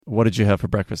What did you have for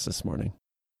breakfast this morning?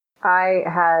 I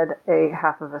had a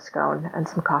half of a scone and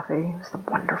some coffee. It was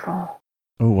wonderful.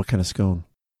 Oh, what kind of scone?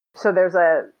 So there's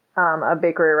a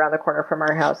bakery around the corner from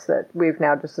our house that we've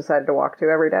now just decided to walk to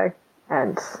every day.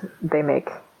 And they make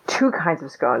two kinds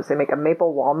of scones. They make a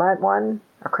maple walnut one,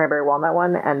 a cranberry walnut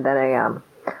one, and then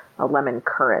a lemon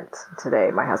currant.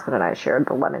 Today, my husband and I shared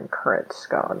the lemon currant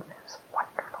scone. It was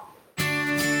wonderful.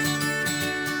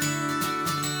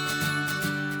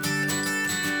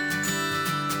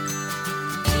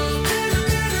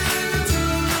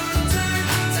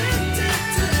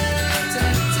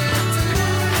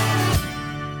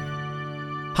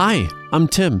 Hi, I'm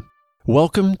Tim.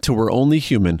 Welcome to We're Only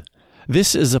Human.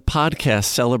 This is a podcast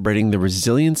celebrating the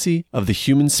resiliency of the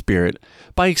human spirit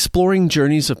by exploring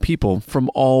journeys of people from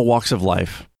all walks of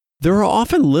life. There are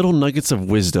often little nuggets of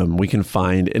wisdom we can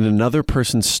find in another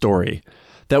person's story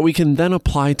that we can then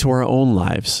apply to our own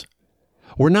lives.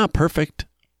 We're not perfect.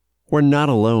 We're not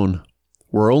alone.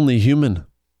 We're only human.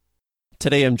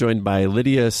 Today I'm joined by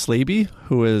Lydia Slaby,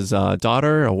 who is a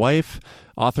daughter, a wife,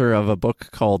 author of a book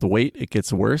called Wait, It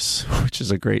Gets Worse, which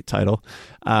is a great title.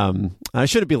 I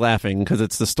shouldn't be laughing because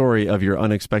it's the story of your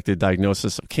unexpected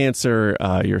diagnosis of cancer,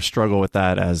 your struggle with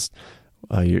that as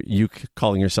you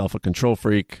calling yourself a control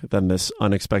freak, then this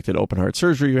unexpected open heart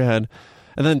surgery you had,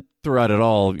 and then throughout it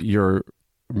all, your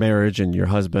marriage and your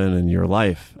husband and your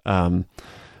life.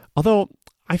 Although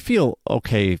I feel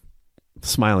okay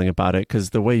smiling about it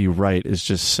because the way you write is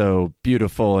just so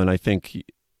beautiful, and I think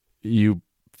you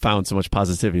found so much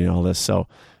positivity in all this. So,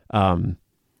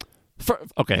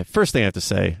 first thing I have to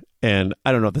say, and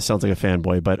I don't know if this sounds like a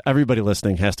fanboy, but everybody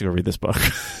listening has to go read this book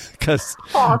because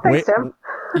thanks, Tim.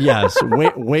 Yes,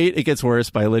 Wait, It Gets Worse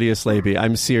by Lydia Slaby.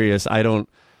 I'm serious. I'm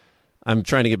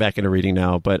trying to get back into reading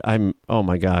now, but oh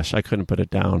my gosh, I couldn't put it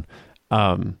down.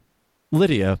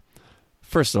 Lydia,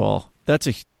 first of all,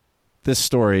 this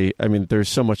story, I mean, there's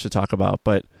so much to talk about,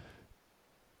 but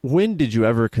when did you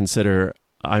ever consider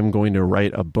I'm going to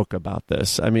write a book about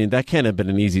this? I mean, that can't have been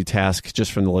an easy task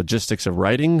just from the logistics of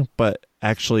writing, but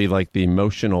actually like the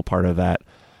emotional part of that.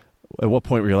 At what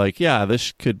point were you like, yeah,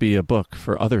 this could be a book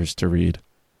for others to read?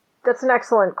 That's an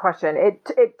excellent question.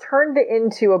 It turned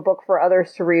into a book for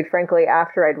others to read, frankly,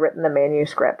 after I'd written the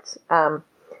manuscript.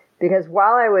 Because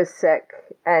while I was sick,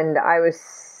 and I was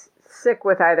sick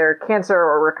with either cancer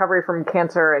or recovery from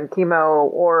cancer and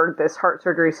chemo or this heart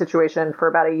surgery situation for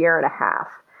about a year and a half.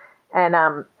 And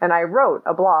I wrote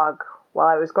a blog while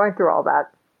I was going through all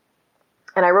that.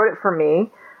 And I wrote it for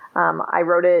me.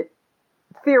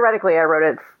 Theoretically, I wrote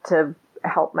it to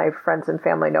help my friends and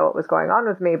family know what was going on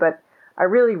with me, but I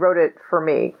really wrote it for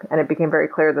me. And it became very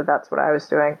clear that that's what I was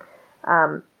doing.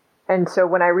 And so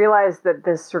when I realized that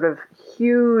this sort of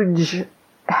huge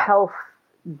health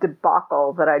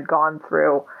debacle that I'd gone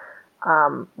through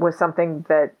was something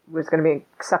that was going to be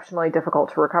exceptionally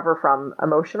difficult to recover from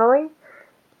emotionally,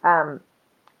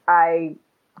 I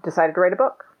decided to write a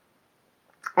book.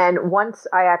 And once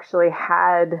I actually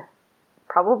had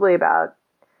probably about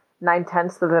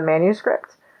 9/10 of the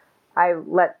manuscript, I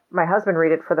let my husband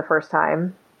read it for the first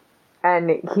time. And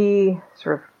he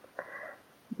sort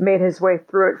of made his way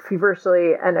through it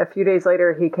feverishly. And a few days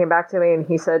later, he came back to me and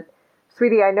he said,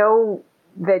 "Sweetie, I know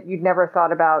that you'd never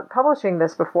thought about publishing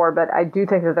this before, but I do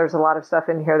think that there's a lot of stuff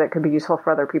in here that could be useful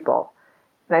for other people."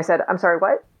 And I said, "I'm sorry,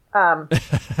 what?"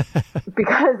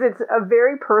 Because it's a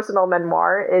very personal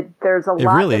memoir. There's a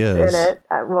lot really in it.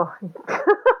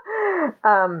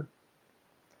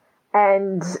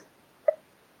 And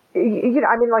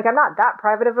I mean, like, I'm not that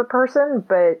private of a person,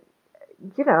 but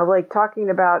like talking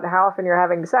about how often you're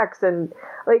having sex and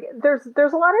like there's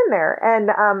a lot in there.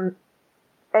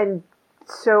 And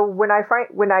so when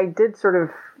I did sort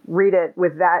of read it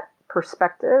with that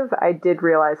perspective, I did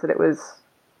realize that it was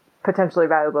potentially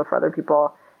valuable for other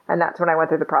people. And that's when I went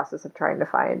through the process of trying to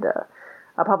find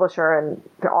a publisher and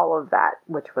all of that,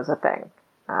 which was a thing.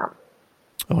 I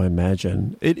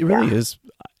imagine. It really is.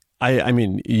 I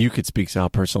mean, you could speak to how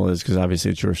personal it is because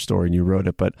obviously it's your story and you wrote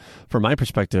it. But from my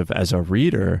perspective as a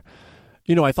reader,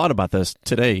 I thought about this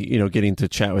today, getting to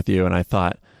chat with you. And I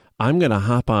thought, I'm going to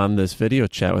hop on this video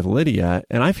chat with Lydia.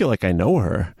 And I feel like I know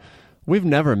her. We've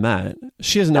never met.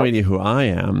 She has no idea who I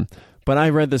am. But I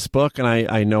read this book and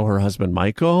I know her husband,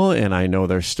 Michael, and I know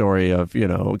their story of,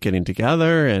 getting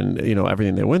together and,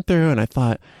 everything they went through. And I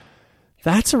thought,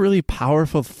 that's a really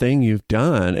powerful thing you've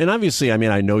done. And obviously, I mean,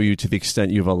 I know you to the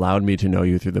extent you've allowed me to know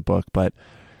you through the book. But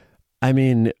I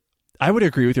mean, I would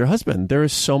agree with your husband. There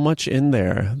is so much in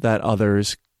there that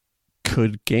others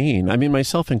could gain. I mean,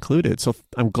 myself included. So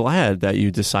I'm glad that you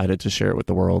decided to share it with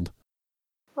the world.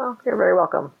 Well, you're very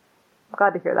welcome. I'm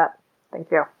glad to hear that.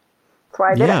 Thank you. That's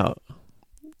why I did it.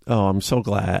 Oh, I'm so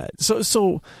glad.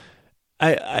 So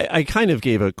I kind of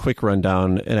gave a quick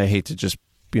rundown, and I hate to just,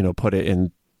 put it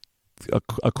in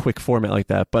a quick format like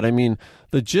that. But I mean,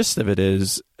 the gist of it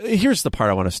is, here's the part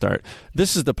I want to start.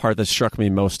 This is the part that struck me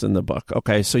most in the book.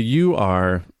 Okay. So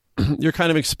you're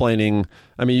kind of explaining,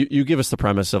 I mean, you give us the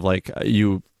premise of like,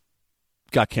 you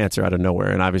got cancer out of nowhere,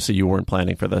 and obviously you weren't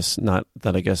planning for this. Not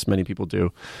that I guess many people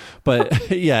do, but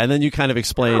yeah. And then you kind of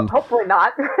explained, hopefully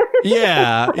not.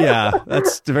 yeah,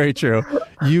 that's very true.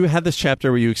 You had this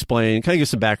chapter where you explain, kind of give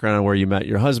some background on where you met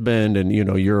your husband and,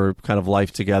 your kind of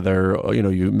life together.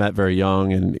 You met very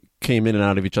young and came in and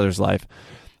out of each other's life.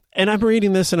 And I'm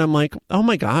reading this and I'm like, oh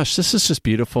my gosh, this is just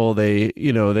beautiful. They,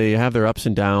 they have their ups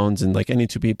and downs, and like any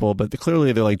two people, but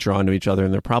clearly they're like drawn to each other,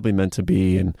 and they're probably meant to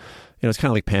be. And, it's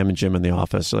kind of like Pam and Jim in The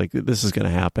Office. So like, this is going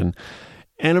to happen.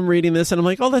 And I'm reading this and I'm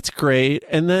like, oh, that's great.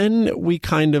 And then we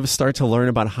kind of start to learn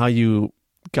about how you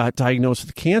got diagnosed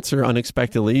with cancer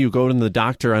unexpectedly. You go to the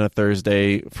doctor on a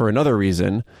Thursday for another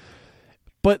reason.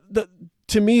 But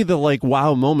to me, the like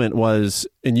wow moment was,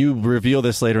 and you reveal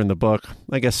this later in the book,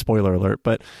 I guess spoiler alert,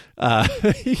 but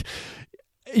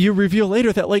you reveal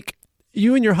later that like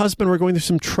you and your husband were going through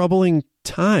some troubling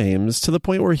times, to the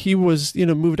point where he was,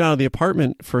 moved out of the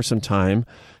apartment for some time.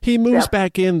 He moves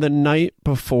back in the night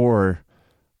before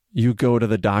you go to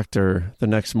the doctor the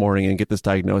next morning and get this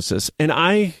diagnosis. And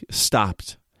I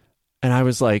stopped and I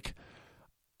was like,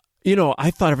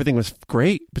 I thought everything was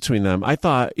great between them. I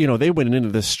thought, they went into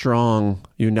this strong,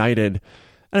 united.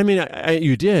 And I mean,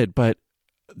 you did, but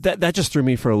that just threw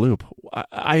me for a loop.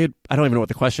 I don't even know what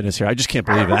the question is here. I just can't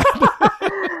believe that.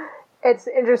 It's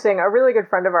interesting. A really good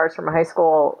friend of ours from high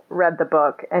school read the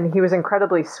book, and he was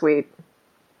incredibly sweet.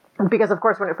 Because, of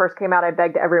course, when it first came out, I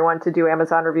begged everyone to do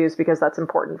Amazon reviews because that's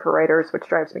important for writers, which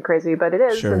drives me crazy, but it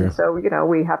is. Sure. And so,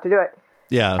 we have to do it.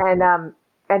 Yeah.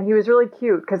 And he was really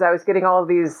cute because I was getting all of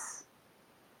these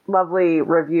lovely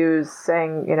reviews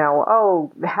saying,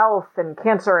 oh, health and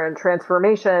cancer and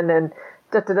transformation and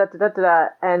da-da-da-da-da-da.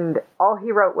 And all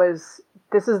he wrote was,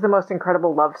 this is the most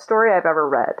incredible love story I've ever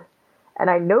read. And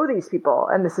I know these people,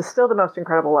 and this is still the most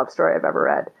incredible love story I've ever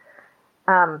read.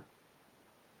 And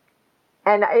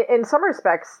in some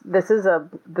respects, this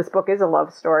book is a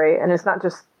love story, and it's not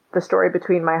just the story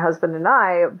between my husband and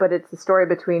I, but it's the story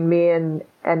between me and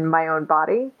my own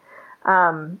body.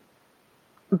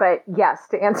 But yes,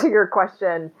 to answer your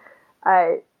question,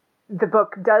 the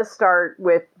book does start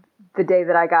with the day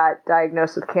that I got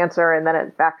diagnosed with cancer, and then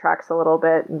it backtracks a little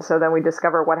bit. And so then we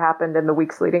discover what happened in the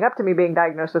weeks leading up to me being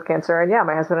diagnosed with cancer. And yeah,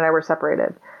 my husband and I were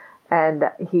separated, and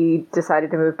he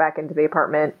decided to move back into the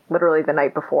apartment literally the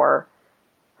night before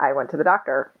I went to the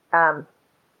doctor.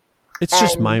 That's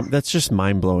just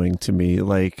mind blowing to me.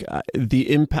 Like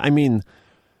the impact, I mean,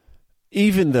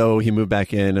 even though he moved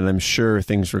back in and I'm sure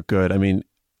things were good, I mean,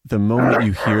 the moment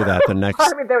you hear that, the next...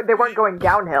 I mean, they weren't going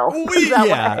downhill.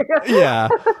 Yeah.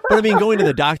 But I mean, going to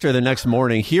the doctor the next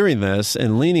morning, hearing this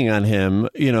and leaning on him,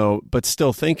 but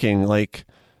still thinking like,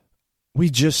 we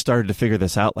just started to figure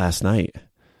this out last night.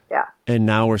 Yeah. And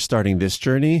now we're starting this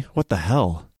journey. What the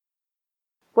hell?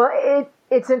 Well,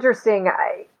 it's interesting.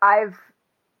 I've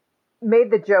made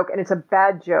the joke, and it's a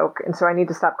bad joke, and so I need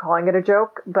to stop calling it a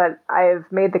joke, but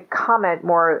I've made the comment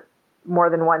more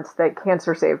than once that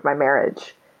cancer saved my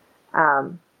marriage.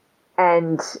 And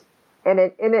in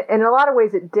a lot of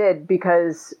ways it did,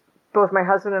 because both my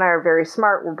husband and I are very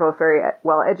smart. We're both very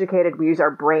well educated. We use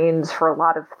our brains for a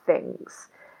lot of things.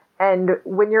 And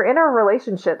when you're in a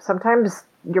relationship, sometimes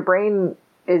your brain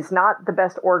is not the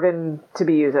best organ to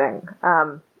be using.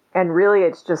 And really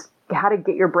it's just how to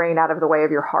get your brain out of the way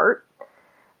of your heart.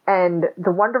 And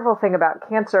the wonderful thing about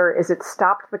cancer is it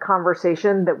stopped the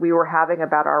conversation that we were having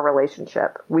about our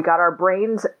relationship. We got our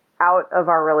brains out of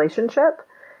our relationship,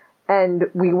 and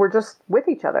we were just with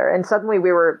each other. And suddenly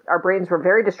our brains were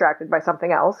very distracted by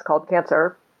something else called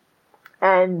cancer.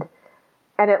 And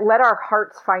it let our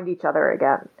hearts find each other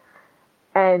again.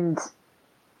 And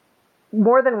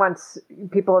more than once,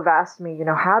 people have asked me,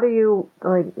 how do you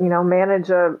manage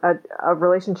a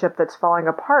relationship that's falling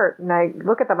apart? And I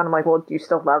look at them and I'm like, well, do you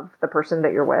still love the person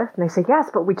that you're with? And they say, yes,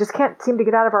 but we just can't seem to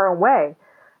get out of our own way.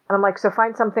 And I'm like, so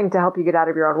find something to help you get out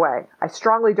of your own way. I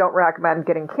strongly don't recommend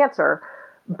getting cancer,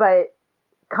 but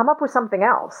come up with something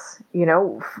else,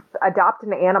 adopt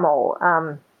an animal,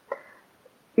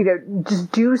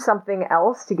 just do something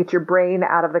else to get your brain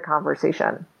out of the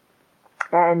conversation.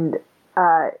 And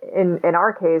in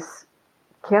our case,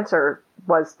 cancer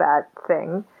was that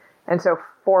thing. And so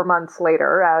 4 months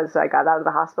later, as I got out of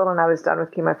the hospital and I was done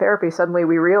with chemotherapy, suddenly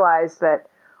we realized that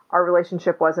our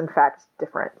relationship was in fact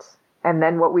different. And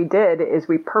then what we did is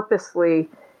we purposely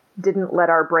didn't let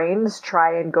our brains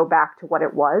try and go back to what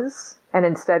it was, and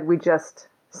instead we just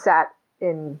sat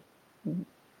in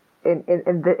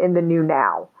the new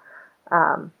now.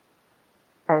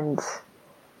 And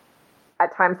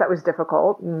at times that was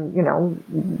difficult.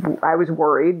 And, I was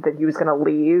worried that he was going to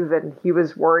leave, and he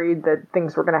was worried that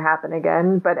things were going to happen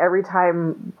again. But every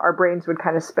time our brains would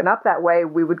kind of spin up that way,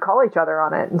 we would call each other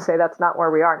on it and say, that's not where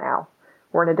we are now.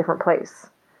 We're in a different place.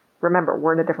 Remember,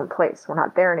 we're in a different place. We're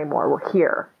not there anymore. We're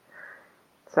here.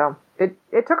 So it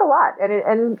took a lot.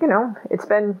 And it's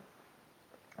been,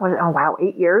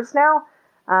 8 years now.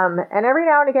 And every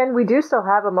now and again, we do still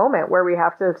have a moment where we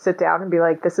have to sit down and be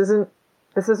like, this isn't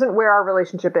where our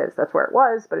relationship is. That's where it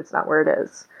was, but it's not where it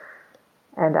is.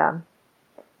 And,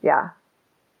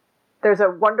 there's a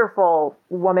wonderful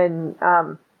woman,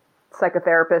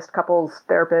 psychotherapist, couples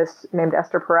therapist named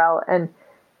Esther Perel. And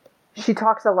she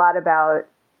talks a lot about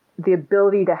the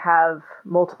ability to have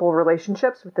multiple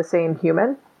relationships with the same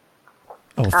human.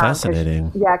 Oh, fascinating.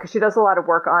 Because she does a lot of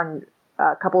work on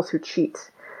couples who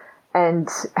cheat and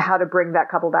how to bring that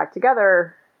couple back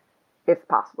together if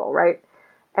possible, right?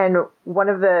 And one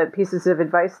of the pieces of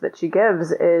advice that she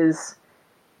gives is,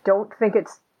 don't think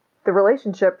it's the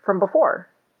relationship from before.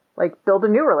 Like, build a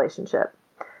new relationship.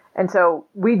 And so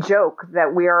we joke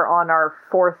that we are on our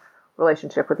fourth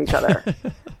relationship with each other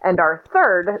and our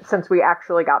third since we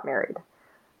actually got married.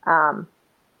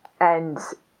 And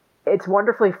it's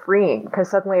wonderfully freeing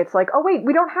because suddenly it's like, oh, wait,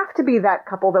 we don't have to be that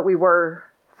couple that we were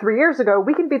 3 years ago.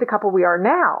 We can be the couple we are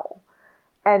now.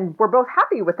 And we're both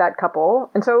happy with that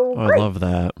couple. And so I love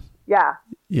that. Yeah.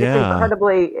 Yeah. It's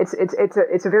incredibly,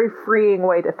 it's a very freeing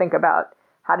way to think about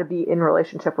how to be in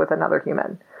relationship with another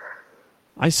human.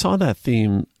 I saw that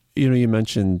theme. You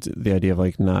mentioned the idea of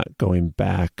like not going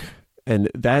back. And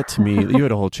that to me, you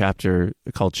had a whole chapter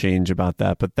called Change about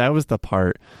that, but that was the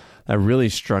part that really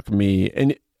struck me.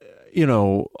 And,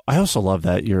 I also love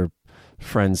that your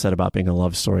friend said about being a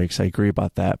love story, because I agree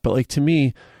about that. But like, to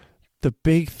me, the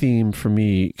big theme for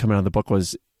me coming out of the book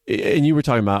was, and you were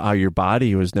talking about how your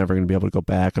body was never going to be able to go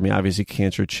back. I mean, obviously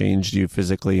cancer changed you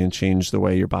physically and changed the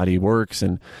way your body works.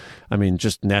 And I mean,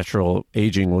 just natural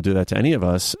aging will do that to any of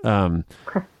us.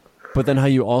 But then how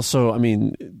you also,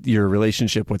 your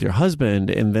relationship with your husband,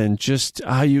 and then just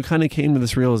how you kind of came to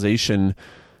this realization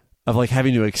of like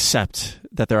having to accept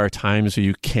that there are times where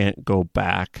you can't go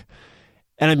back.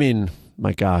 And I mean,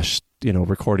 my gosh,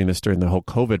 recording this during the whole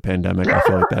COVID pandemic, I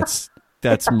feel like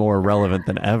that's more relevant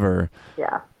than ever.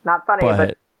 Yeah. Not funny,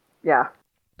 but yeah.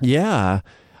 Yeah.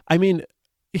 I mean,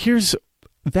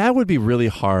 that would be really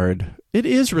hard. It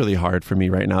is really hard for me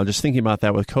right now, just thinking about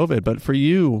that with COVID. But for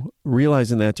you,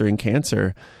 realizing that during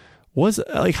cancer, was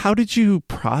like, how did you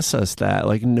process that?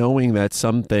 Like knowing that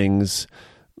some things,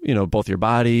 both your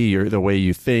body, the way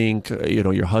you think,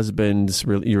 your husband's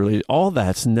really, all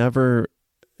that's never,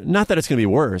 not that it's going to be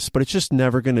worse, but it's just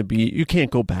never going to be, you can't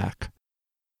go back.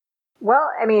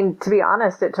 Well, to be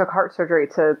honest, it took heart surgery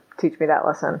to teach me that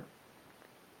lesson.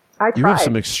 I tried. You have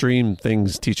some extreme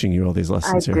things teaching you all these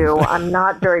lessons I here. do. I'm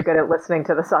not very good at listening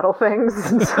to the subtle things.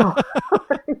 And so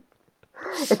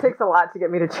it takes a lot to get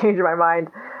me to change my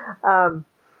mind.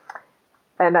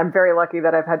 And I'm very lucky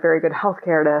that I've had very good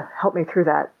healthcare to help me through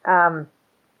that.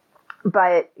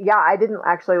 But yeah, I didn't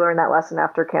actually learn that lesson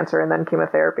after cancer and then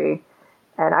chemotherapy.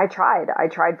 And I tried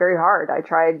very hard. I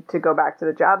tried to go back to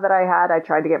the job that I had. I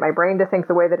tried to get my brain to think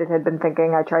the way that it had been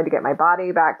thinking. I tried to get my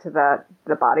body back to the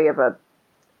body of a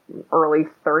early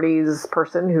 30s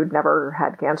person who'd never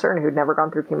had cancer and who'd never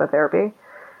gone through chemotherapy.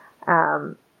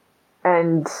 And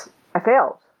I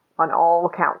failed on all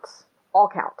counts.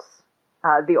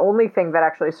 The only thing that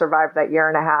actually survived that year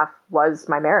and a half was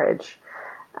my marriage.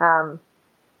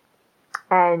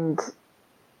 And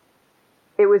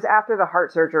it was after the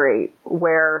heart surgery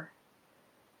where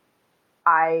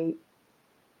I'm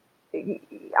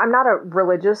not a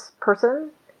religious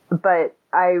person, but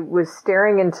I was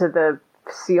staring into the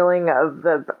ceiling of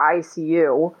the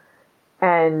ICU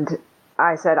and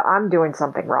I said, I'm doing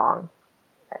something wrong.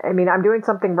 I'm doing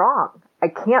something wrong. I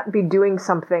can't be doing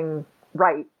something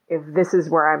right if this is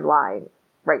where I'm lying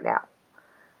right now.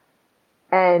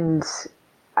 And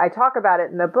I talk about it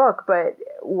in the book, but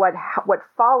what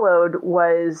followed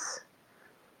was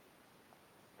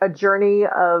a journey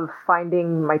of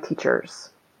finding my teachers,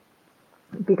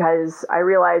 because I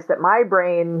realized that my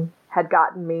brain had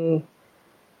gotten me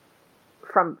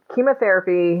from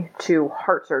chemotherapy to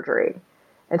heart surgery.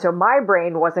 And so my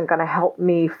brain wasn't going to help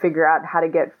me figure out how to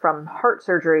get from heart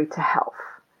surgery to health.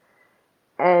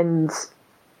 And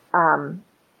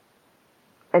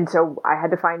so I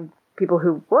had to find people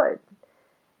who would.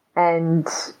 And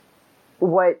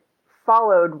what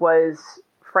followed was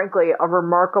frankly, a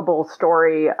remarkable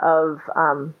story of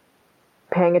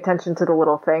paying attention to the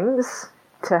little things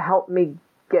to help me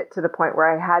get to the point where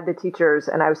I had the teachers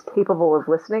and I was capable of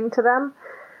listening to them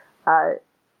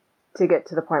to get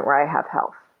to the point where I have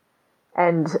health.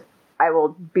 And I will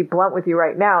be blunt with you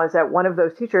right now, is that one of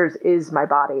those teachers is my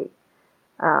body.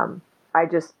 I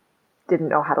just didn't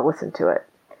know how to listen to it.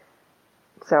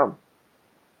 So.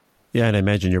 Yeah, and I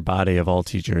imagine your body of all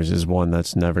teachers is one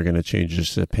that's never going to change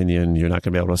its opinion. You're not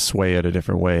going to be able to sway it a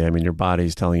different way. I mean, your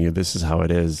body's telling you this is how it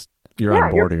is. You're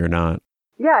on board or you're not.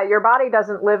 Yeah, your body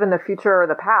doesn't live in the future or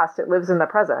the past. It lives in the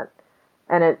present.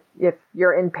 And if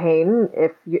you're in pain,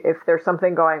 if there's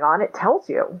something going on, it tells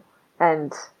you.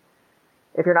 And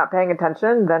if you're not paying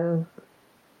attention, then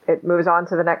it moves on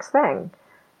to the next thing.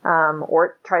 Or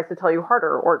it tries to tell you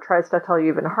harder, or it tries to tell you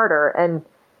even harder. And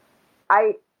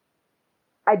I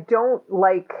don't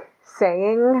like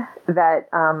saying that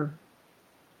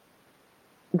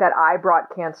that I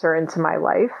brought cancer into my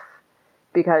life,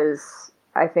 because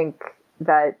I think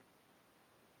that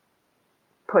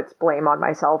puts blame on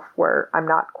myself where I'm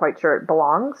not quite sure it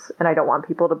belongs. And I don't want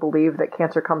people to believe that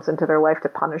cancer comes into their life to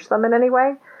punish them in any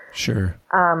way. Sure.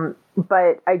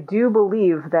 But I do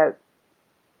believe that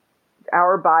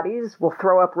our bodies will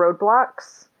throw up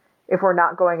roadblocks if we're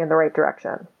not going in the right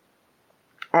direction.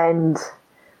 And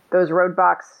those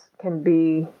roadblocks can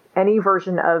be any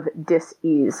version of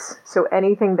dis-ease. So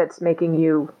anything that's making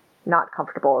you not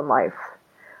comfortable in life.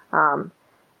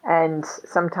 And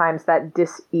sometimes that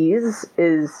dis-ease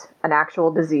is an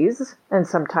actual disease, and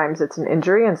sometimes it's an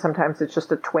injury, and sometimes it's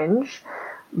just a twinge.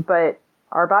 But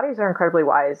our bodies are incredibly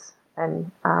wise.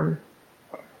 And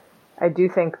I do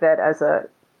think that as a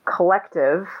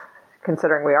collective,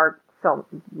 considering we are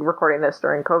recording this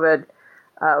during COVID,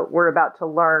 we're about to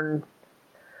learn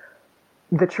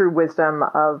the true wisdom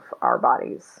of our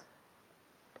bodies,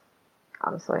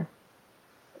 honestly,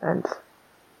 and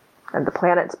the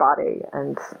planet's body,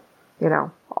 and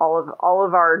all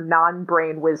of our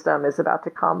non-brain wisdom is about to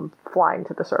come flying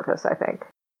to the surface, I think.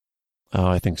 Oh,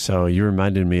 I think so. You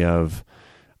reminded me of,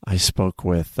 I spoke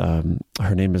with,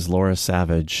 her name is Laura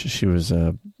Savage. She was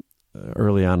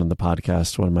early on in the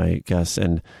podcast, one of my guests,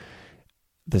 and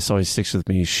this always sticks with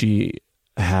me. She's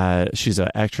an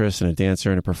actress and a dancer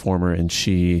and a performer, and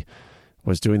she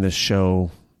was doing this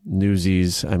show,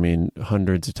 Newsies, I mean,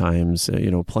 hundreds of times,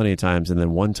 plenty of times. And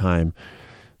then one time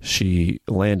she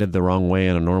landed the wrong way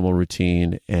in a normal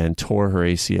routine and tore her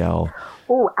ACL.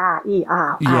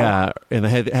 Yeah. And I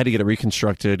had to get it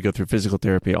reconstructed, go through physical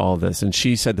therapy, all of this. And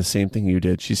she said the same thing you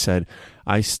did. She said,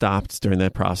 I stopped during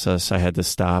that process. I had to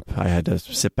stop. I had to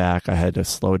sit back. I had to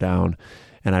slow down.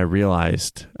 And I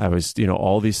realized I was,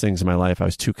 all these things in my life, I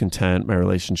was too content, my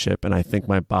relationship. And I think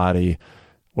my body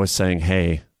was saying,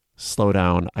 hey, slow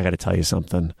down. I got to tell you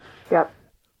something. Yep.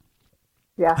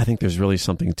 Yeah. I think there's really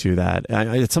something to that.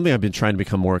 It's something I've been trying to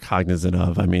become more cognizant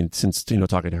of. I mean, since,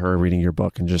 talking to her, reading your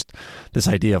book, and just this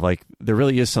idea of like, there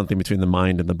really is something between the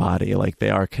mind and the body. Like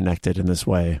they are connected in this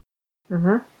way.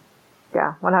 Mm-hmm.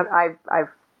 Yeah.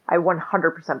 I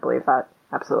 100% believe that.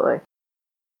 Absolutely.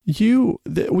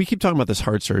 We keep talking about this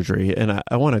heart surgery, and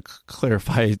I want to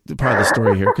clarify part of the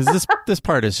story here, because this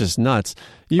part is just nuts.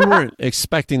 You weren't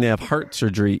expecting to have heart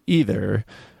surgery either.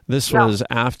 This was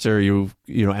after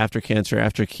after cancer,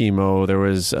 after chemo. There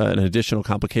was an additional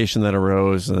complication that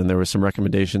arose, and then there was some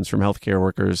recommendations from healthcare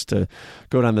workers to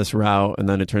go down this route, and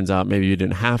then it turns out maybe you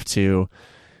didn't have to.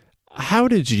 How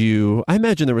did I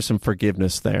imagine there was some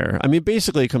forgiveness there. I mean,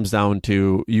 basically it comes down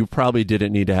to you probably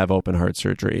didn't need to have open heart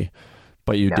surgery,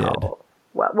 but you did.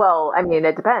 Well, I mean,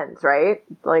 it depends, right?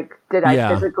 Like, did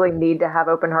I physically need to have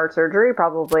open heart surgery?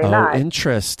 Probably not. Oh,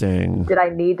 interesting. Did I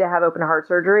need to have open heart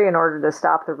surgery in order to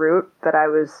stop the route that I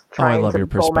was trying to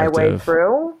pull my way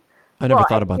through? I never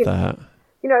thought about that.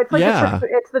 It's like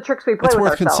it's the tricks we play with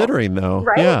ourselves. It's worth considering, though.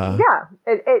 Right? Yeah. Yeah.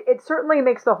 It certainly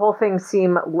makes the whole thing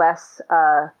seem less.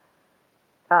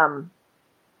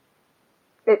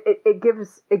 It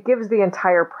gives the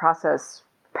entire process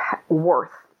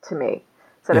worth to me.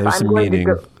 So if I'm going to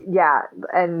go,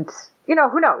 and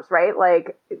who knows, right?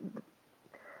 Like,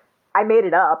 I made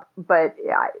it up, but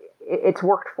it's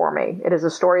worked for me. It is a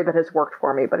story that has worked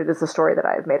for me, but it is a story that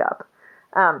I have made up.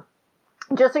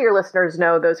 Just so your listeners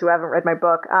know, those who haven't read my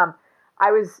book,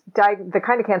 I was the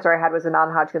kind of cancer I had was a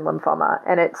non-Hodgkin lymphoma,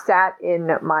 and it sat in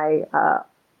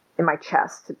my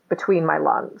chest, between my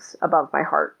lungs, above my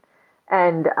heart.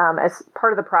 And as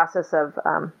part of the process of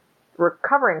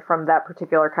recovering from that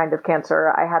particular kind of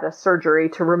cancer, I had a surgery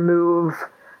to remove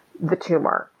the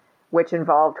tumor, which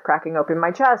involved cracking open my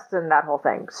chest and that whole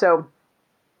thing. So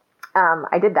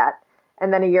I did that.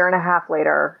 And then a year and a half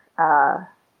later,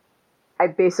 I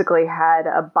basically had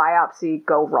a biopsy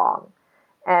go wrong,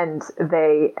 and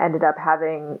they ended up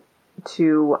having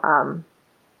to, and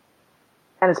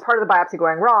as part of the biopsy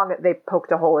going wrong, they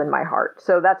poked a hole in my heart.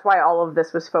 So that's why all of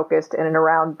this was focused in and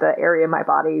around the area of my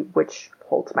body which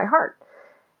holds my heart.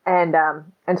 And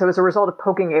so as a result of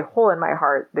poking a hole in my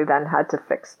heart, they then had to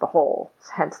fix the hole,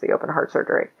 hence the open heart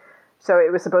surgery. So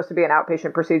it was supposed to be an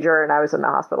outpatient procedure, and I was in the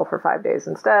hospital for 5 days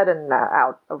instead, and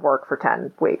out of work for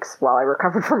 10 weeks while I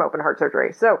recovered from open heart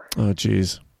surgery. So, oh,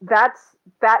 geez, that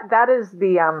is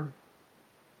the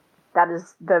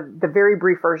very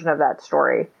brief version of that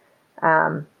story.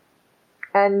 And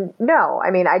no, I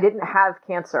mean, I didn't have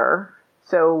cancer.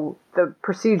 So the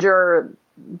procedure,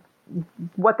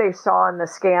 what they saw in the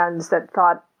scans that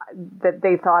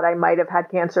they thought I might have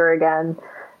had cancer again,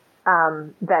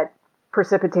 that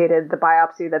precipitated the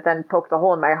biopsy that then poked a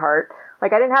hole in my heart.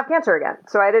 Like, I didn't have cancer again,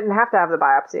 so I didn't have to have the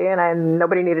biopsy, and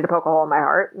nobody needed to poke a hole in my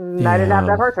heart, and I didn't have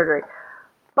to have heart surgery.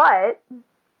 But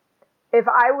if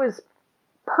I was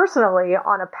personally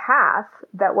on a path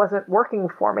that wasn't working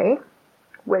for me,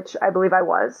 which I believe I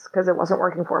was, because it wasn't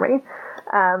working for me,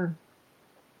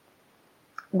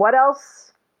 what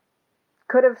else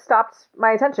could have stopped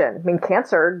my attention? I mean,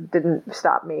 cancer didn't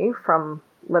stop me from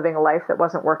living a life that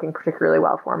wasn't working particularly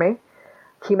well for me.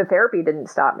 Chemotherapy didn't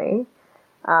stop me.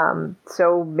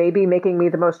 So maybe making me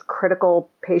the most critical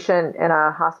patient in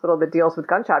a hospital that deals with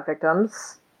gunshot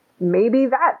victims, maybe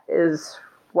that is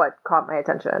what caught my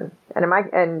attention. And in my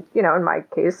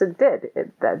case, it did.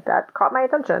 That caught my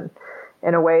attention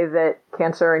in a way that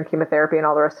cancer and chemotherapy and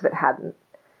all the rest of it hadn't.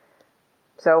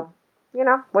 So,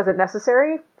 was it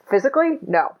necessary physically?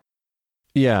 No.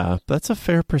 Yeah, that's a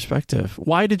fair perspective.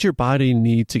 Why did your body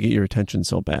need to get your attention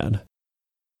so bad?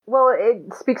 Well,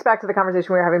 it speaks back to the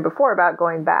conversation we were having before about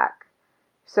going back.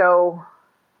 So,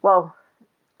 well,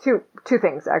 two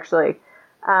things, actually.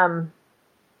 And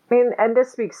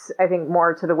this speaks, I think,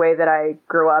 more to the way that I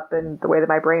grew up and the way that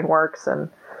my brain works and,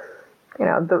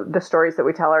 the stories that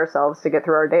we tell ourselves to get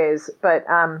through our days. But,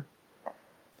 I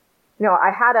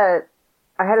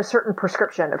had a certain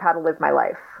prescription of how to live my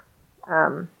life.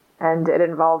 And it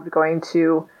involved going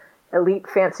to elite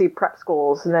fancy prep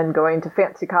schools and then going to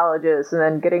fancy colleges and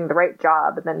then getting the right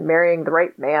job and then marrying the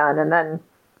right man and then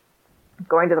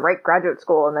going to the right graduate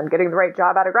school and then getting the right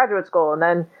job out of graduate school and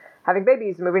then having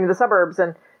babies, moving to the suburbs,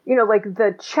 and like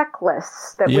the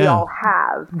checklists that we all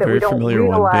have that we don't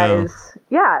realize.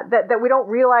 That we don't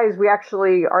realize we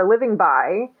actually are living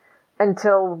by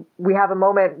until we have a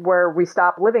moment where we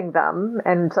stop living them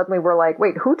and suddenly we're like,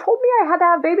 wait, who told me I had to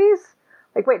have babies?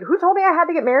 Like, wait, who told me I had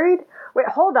to get married? Wait,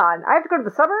 hold on. I have to go to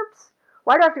the suburbs?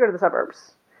 Why do I have to go to the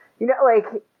suburbs?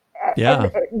 Yeah.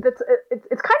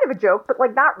 It's kind of a joke, but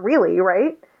like not really,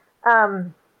 right?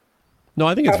 No,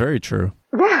 I think it's very true.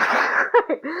 Yeah.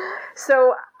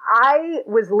 So I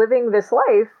was living this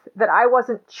life that I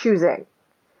wasn't choosing.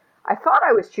 I thought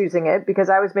I was choosing it because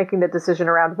I was making the decision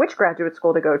around which graduate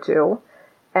school to go to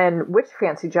and which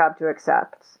fancy job to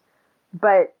accept.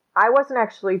 But I wasn't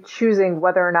actually choosing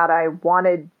whether or not I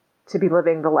wanted to be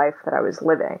living the life that I was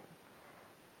living.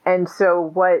 And so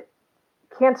what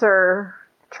cancer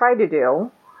tried to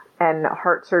do, and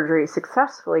heart surgery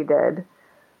successfully did,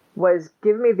 was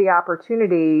give me the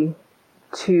opportunity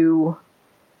to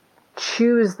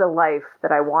choose the life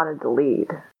that I wanted to lead.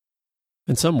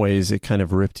 In some ways, it kind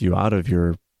of ripped you out of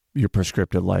your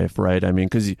prescriptive life, right? I mean,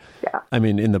 because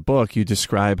in the book, you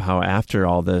describe how after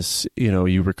all this,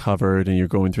 you recovered and you're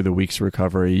going through the weeks of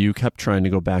recovery, you kept trying to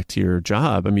go back to your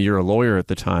job. I mean, you're a lawyer at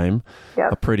the time,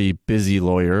 a pretty busy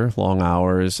lawyer, long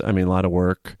hours. I mean, a lot of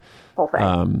work. Whole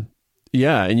thing.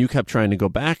 And you kept trying to go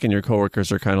back, and your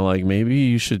coworkers are kind of like, maybe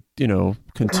you should,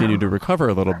 continue to recover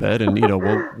a little bit, and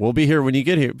we'll be here when you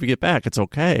get here. If you get back, it's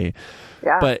okay.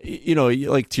 Yeah. But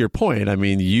like to your point, I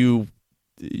mean, you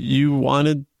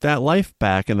wanted that life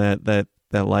back, and that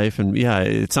life, and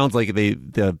it sounds like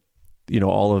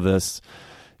all of this,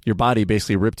 your body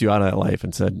basically ripped you out of that life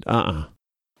and said,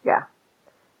 Yeah.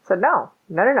 Said no.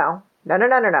 And you're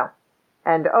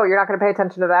not going to pay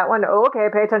attention to that one. Oh, okay,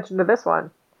 pay attention to this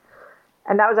one.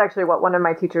 And that was actually what one of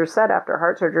my teachers said after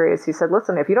heart surgery is he said,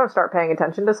 listen, if you don't start paying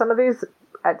attention to some of these,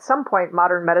 at some point,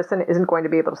 modern medicine isn't going to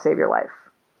be able to save your life.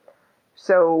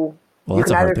 So, that's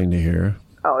a hard thing to hear.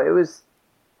 Oh,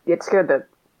 it scared the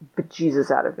bejesus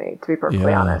out of me, to be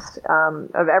perfectly honest.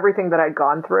 Of everything that I'd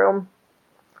gone through,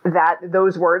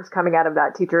 those words coming out of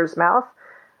that teacher's mouth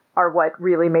are what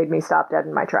really made me stop dead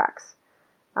in my tracks.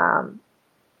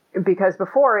 Because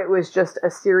before it was just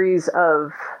a series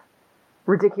of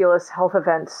ridiculous health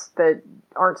events that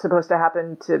aren't supposed to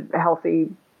happen to healthy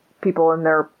people in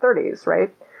their 30s,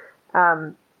 right?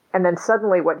 And then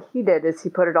suddenly what he did is he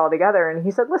put it all together and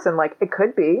he said, listen, like, it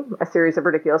could be a series of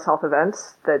ridiculous health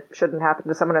events that shouldn't happen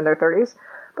to someone in their 30s.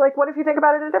 But like, what if you think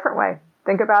about it a different way?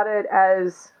 Think about it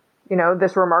as, you know,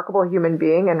 this remarkable human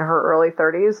being in her early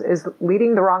 30s is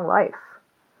leading the wrong life.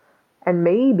 And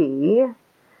maybe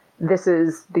this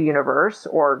is the universe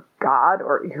or God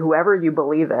or whoever you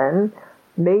believe in.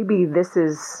 Maybe this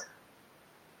is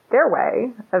their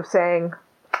way of saying,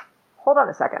 hold on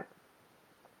a second.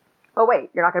 Oh, wait,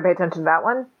 you're not going to pay attention to that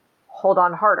one? Hold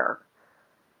on harder.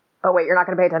 Oh, wait, you're not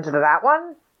going to pay attention to that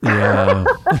one? Yeah.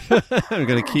 I'm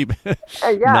going to keep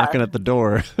knocking at the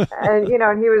door. And, you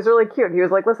know, and he was really cute. He was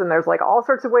like, listen, there's like all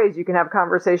sorts of ways you can have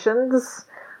conversations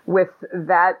with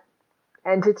that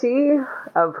entity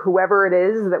of whoever it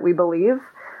is that we believe.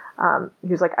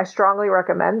 He was like, I strongly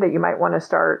recommend that you might want to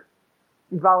start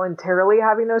voluntarily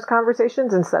having those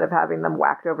conversations instead of having them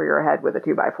whacked over your head with a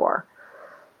 2x4.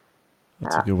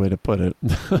 That's a good way to put it.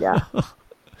 Yeah.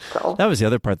 So that was the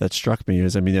other part that struck me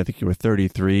is, I mean, I think you were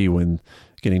 33 when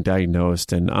getting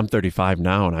diagnosed, and I'm 35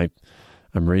 now, and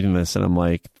I'm reading this and I'm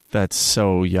like, that's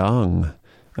so young.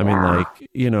 I mean, like,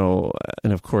 you know,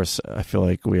 and of course, I feel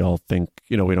like we all think,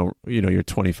 you know, we don't, you know, you're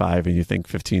 25 and you think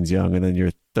 15's young, and then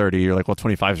you're 30, you're like, well,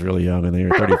 25 is really young, and then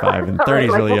you're 35 and 30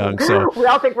 is really young. So we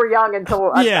all think we're young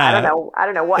until I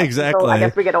don't know what. Exactly. Until I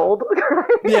guess we get old.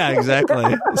 Yeah,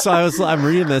 exactly. So I'm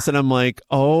reading this and I'm like,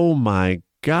 oh my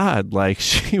God, like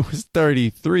she was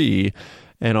 33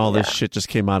 and all this shit just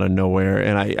came out of nowhere.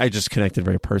 And I just connected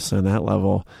very personally on that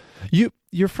level.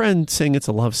 Your friend saying it's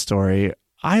a love story,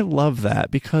 I love that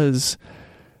because,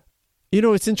 you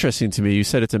know, it's interesting to me. You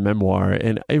said it's a memoir,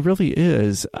 and it really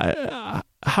is.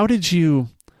 How did you,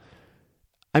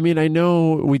 I mean, I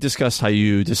know we discussed how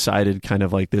you decided kind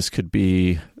of like this could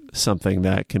be something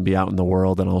that can be out in the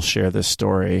world and I'll share this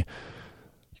story.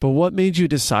 But what made you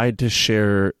decide to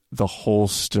share the whole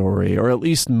story, or at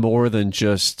least more than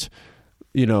just,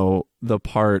 you know, the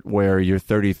part where you're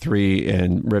 33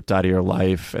 and ripped out of your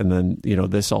life and then, you know,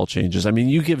 this all changes? I mean,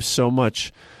 you give so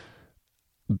much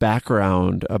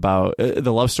background about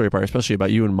the love story part, especially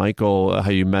about you and Michael, how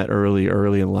you met early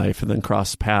in life and then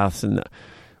crossed paths. And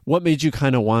what made you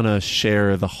kind of want to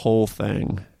share the whole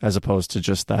thing as opposed to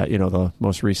just that, you know, the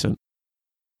most recent?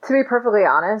 To be perfectly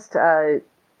honest, I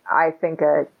think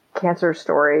a cancer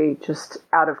story just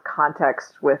out of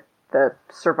context with the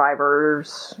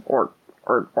survivors or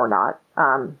not,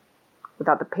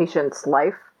 without the patient's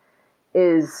life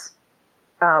is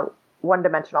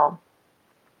one-dimensional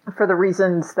for the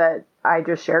reasons that I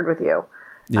just shared with you.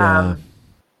 Yeah.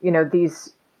 You know,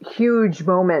 these huge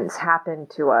moments happen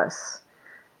to us.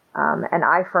 And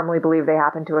I firmly believe they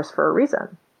happen to us for a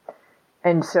reason.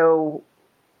 And so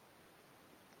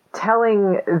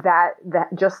telling that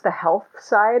just the health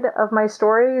side of my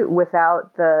story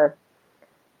without the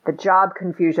job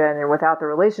confusion and without the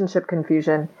relationship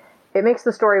confusion, it makes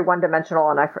the story one-dimensional,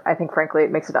 and I think, frankly,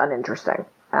 it makes it uninteresting.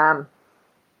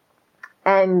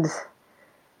 And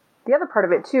the other part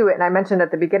of it, too, and I mentioned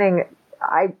at the beginning,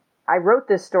 I wrote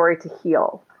this story to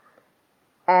heal.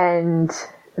 And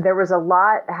there was a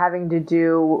lot having to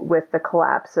do with the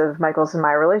collapse of Michael's and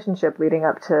my relationship leading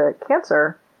up to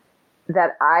cancer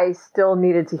that I still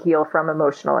needed to heal from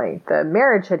emotionally. The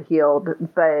marriage had healed,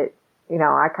 but, you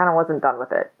know, I kind of wasn't done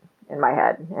with it in my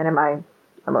head and in my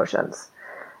emotions.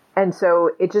 And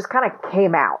so it just kind of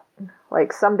came out.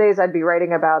 Like some days I'd be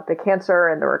writing about the cancer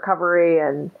and the recovery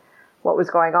and what was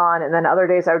going on. And then other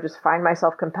days I would just find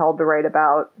myself compelled to write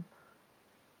about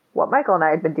what Michael and I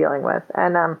had been dealing with.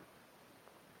 And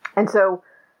so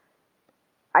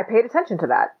I paid attention to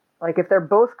that. Like if they're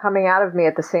both coming out of me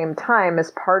at the same time as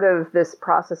part of this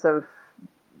process of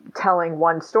telling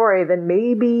one story, then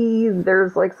maybe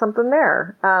there's like something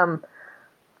there.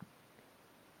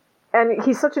 And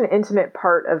he's such an intimate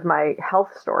part of my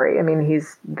health story. I mean,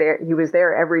 he's there. He was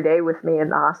there every day with me in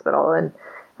the hospital. And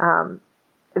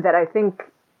that I think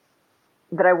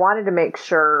that I wanted to make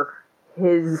sure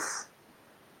the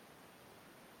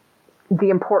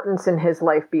importance in his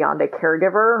life beyond a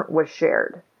caregiver was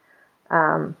shared.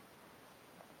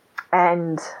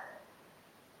 And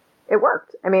it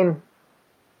worked. I mean,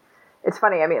 it's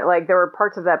funny. I mean, like there were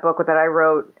parts of that book that I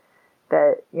wrote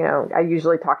that, you know, I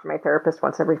usually talk to my therapist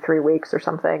once every 3 weeks or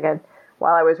something. And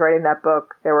while I was writing that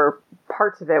book, there were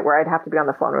parts of it where I'd have to be on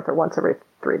the phone with her once every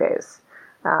 3 days.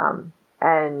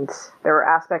 And there were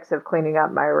aspects of cleaning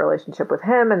up my relationship with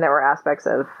him. And there were aspects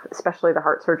of, especially the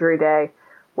heart surgery day,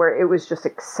 where it was just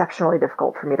exceptionally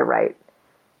difficult for me to write.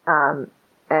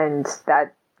 And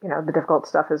that, you know, the difficult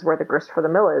stuff is where the grist for the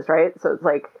mill is, right? So it's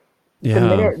like the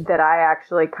minute that I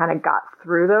actually kind of got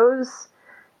through those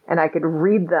and I could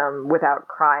read them without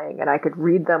crying, and I could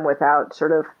read them without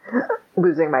sort of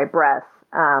losing my breath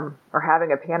or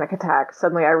having a panic attack,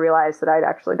 suddenly I realized that I'd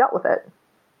actually dealt with it.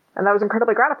 And that was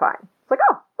incredibly gratifying. It's like,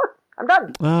 oh, look, I'm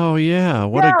done. Oh, yeah.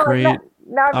 What a great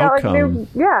now I've outcome.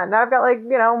 got now I've got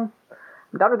I'm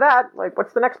done with that. Like,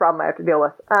 what's the next problem I have to deal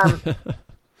with?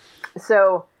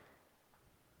 So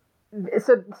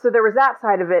there was that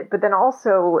side of it, but then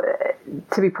also,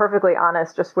 to be perfectly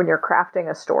honest, just when you're crafting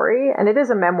a story, and it is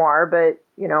a memoir, but,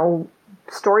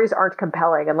 stories aren't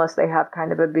compelling unless they have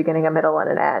kind of a beginning, a middle, and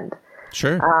an end.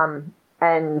 Sure.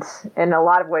 And in a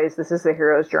lot of ways, this is the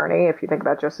hero's journey, if you think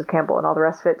about Joseph Campbell and all the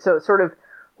rest of it. So sort of,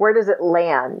 where does it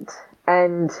land?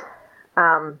 And,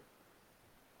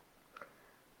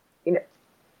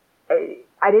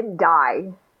 I didn't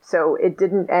die, so it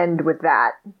didn't end with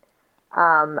that.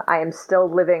 I am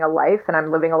still living a life, and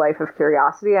I'm living a life of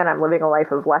curiosity, and I'm living a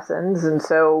life of lessons. And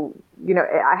so,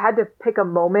 I had to pick a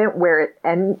moment where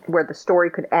where the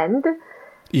story could end.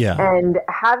 Yeah. And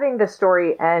having the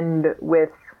story end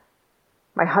with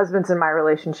my husband's and my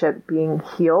relationship being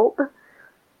healed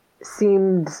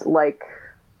seemed like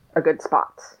a good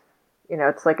spot.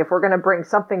 It's like, if we're going to bring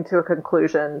something to a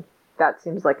conclusion, that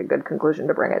seems like a good conclusion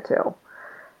to bring it to.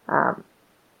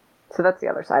 So that's the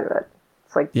other side of it.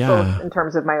 It's like both in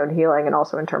terms of my own healing and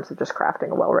also in terms of just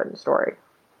crafting a well-written story.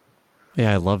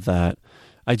 Yeah, I love that.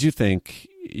 I do think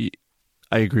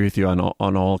I agree with you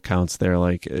on all counts there.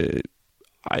 Like,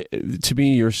 to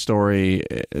me, your story,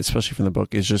 especially from the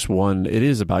book, is just it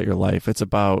is about your life. It's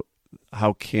about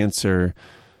how cancer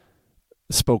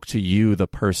spoke to you, the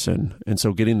person. And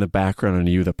so getting the background on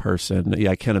you, the person,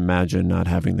 I can't imagine not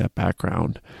having that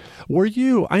background.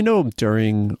 I know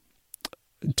during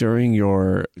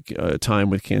your time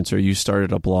with cancer, you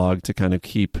started a blog to kind of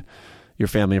keep your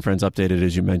family and friends updated,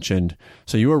 as you mentioned.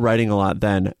 So you were writing a lot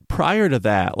then. Prior to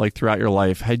that, like throughout your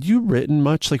life, had you written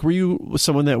much? Like, were you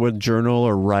someone that would journal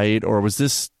or write, or was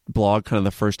this blog kind of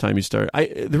the first time you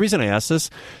started? The reason I ask this,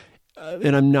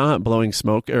 and I'm not blowing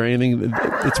smoke or anything,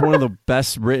 it's one of the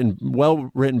best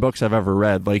well-written books I've ever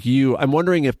read. Like, I'm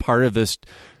wondering if part of this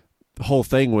whole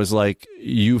thing was like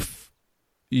your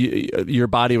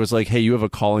body was like, hey, you have a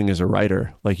calling as a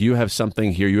writer. Like, you have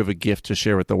something here. You have a gift to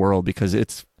share with the world, because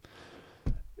it's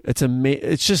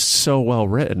just so well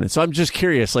written. And so I'm just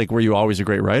curious, like, were you always a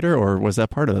great writer, or was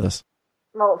that part of this?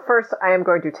 Well, first, I am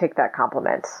going to take that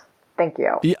compliment. Thank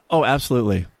you. Yeah. Oh,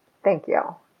 absolutely. Thank you.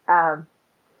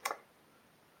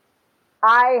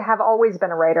 I have always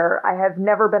been a writer. I have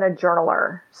never been a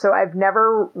journaler. So I've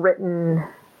never written,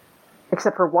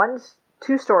 except for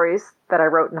two stories that I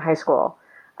wrote in high school.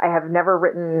 I have never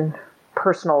written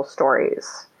personal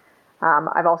stories.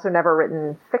 I've also never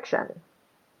written fiction.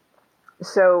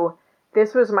 So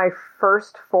this was my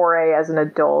first foray as an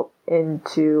adult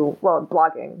into,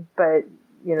 blogging, but,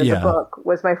 the book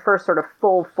was my first sort of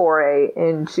full foray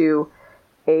into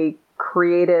a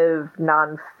creative,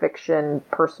 nonfiction,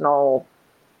 personal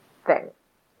thing.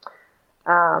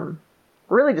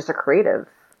 Really just a creative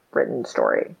written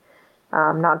story,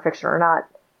 nonfiction or not.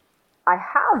 I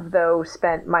have, though,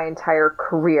 spent my entire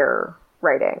career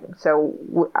writing.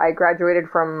 So I graduated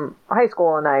from high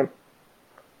school and I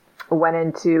went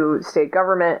into state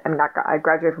government. I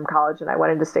graduated from college and I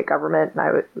went into state government,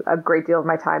 and a great deal of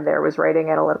my time there was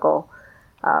writing analytical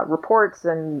reports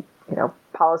and,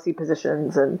 policy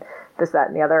positions and this, that,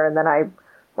 and the other. And then I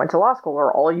went to law school,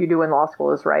 where all you do in law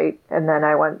school is write. And then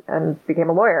I went and became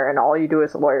a lawyer, and all you do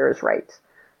as a lawyer is write.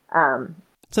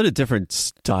 Is that a different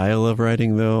style of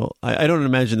writing, though? I don't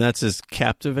imagine that's as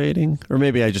captivating, or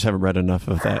maybe I just haven't read enough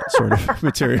of that sort of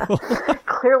material.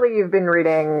 Clearly, you've been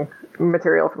reading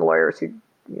material from lawyers who,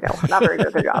 not very good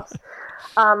at their jobs.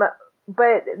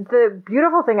 But the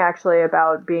beautiful thing actually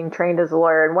about being trained as a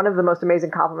lawyer, and one of the most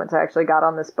amazing compliments I actually got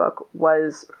on this book,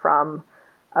 was from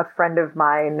a friend of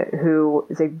mine who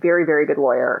is a very, very good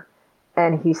lawyer.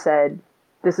 And he said,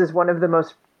 "This is one of the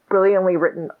most brilliantly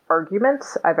written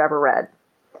arguments I've ever read."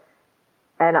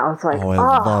 And I was like, I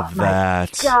love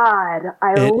that. God,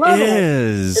 I love it.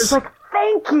 It's like,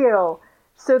 thank you.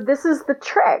 So this is the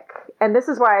trick. And this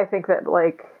is why I think that,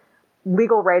 like,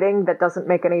 legal writing that doesn't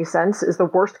make any sense is the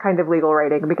worst kind of legal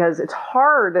writing, because it's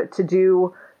hard to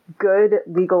do good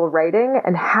legal writing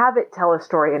and have it tell a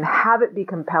story and have it be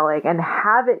compelling and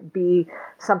have it be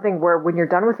something where when you're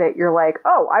done with it, you're like,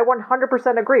 oh, I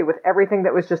 100% agree with everything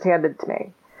that was just handed to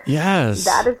me. Yes.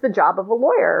 That is the job of a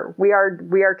lawyer. We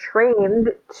are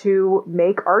trained to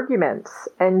make arguments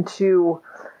and to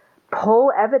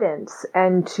pull evidence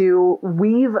and to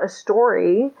weave a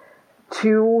story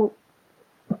to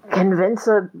convince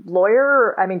a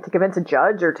lawyer, to convince a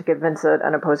judge or to convince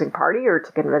an opposing party or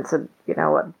to convince a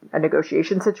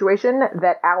negotiation situation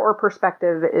that our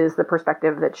perspective is the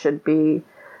perspective that should be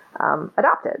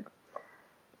adopted.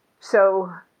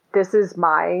 So this is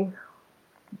my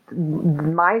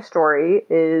story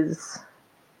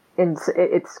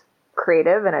it's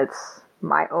creative and it's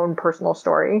my own personal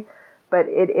story, but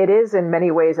it is in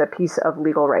many ways a piece of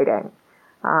legal writing,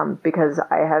 because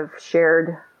I have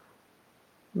shared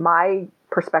my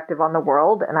perspective on the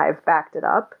world and I've backed it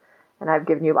up and I've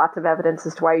given you lots of evidence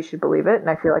as to why you should believe it. And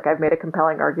I feel like I've made a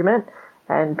compelling argument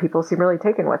and people seem really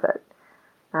taken with it.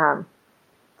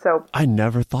 So I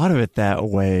never thought of it that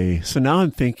way. So now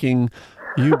I'm thinking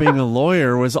you being a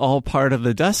lawyer was all part of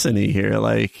the destiny here.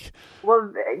 Like,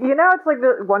 well, it's like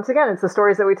once again, it's the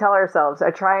stories that we tell ourselves.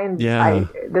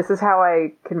 This is how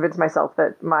I convince myself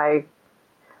that my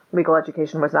legal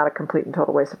education was not a complete and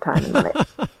total waste of time and money.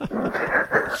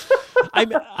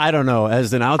 I don't know.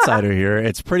 As an outsider here,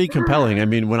 it's pretty compelling. I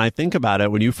mean, when I think about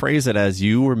it, when you phrase it as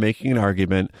you were making an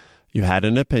argument, you had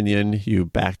an opinion, you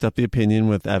backed up the opinion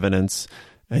with evidence,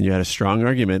 and you had a strong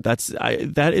argument.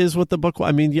 That is what the book.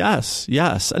 Yes.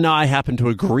 Now I happen to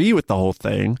agree with the whole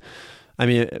thing.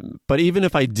 But even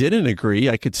if I didn't agree,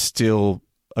 I could still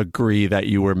agree that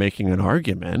you were making an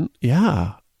argument.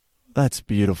 Yeah. That's a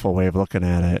beautiful way of looking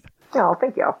at it. Oh,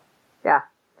 thank you. Yeah.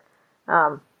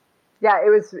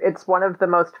 It's one of the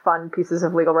most fun pieces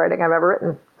of legal writing I've ever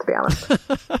written, to be honest.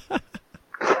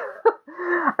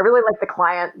 I really like the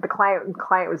client. The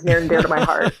client was near and dear to my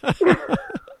heart.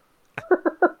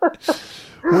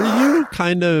 Were you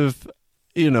kind of,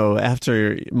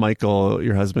 after Michael,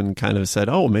 your husband, kind of said,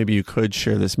 oh, maybe you could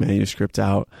share this manuscript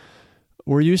out,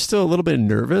 were you still a little bit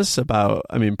nervous about,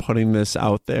 putting this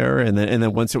out there? And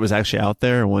then once it was actually out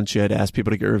there and once you had to ask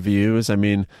people to get reviews,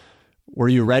 were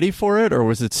you ready for it, or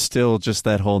was it still just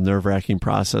that whole nerve-wracking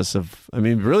process of,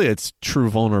 really it's true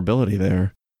vulnerability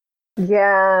there?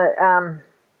 Yeah.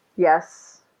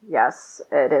 Yes,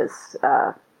 it is.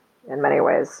 In many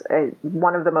ways,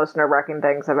 one of the most nerve-wracking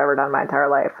things I've ever done in my entire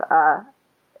life.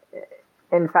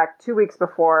 In fact, 2 weeks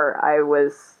before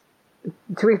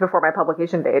my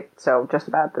publication date, so just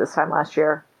about this time last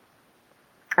year,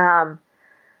 I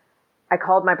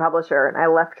called my publisher and I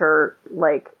left her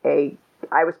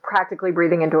I was practically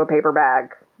breathing into a paper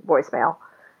bag voicemail.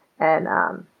 And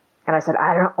I said,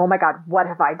 oh my God, what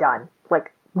have I done?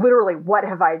 Literally, what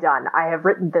have I done? I have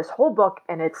written this whole book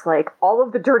and it's all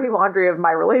of the dirty laundry of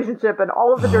my relationship and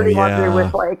all of the dirty laundry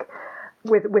with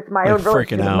my own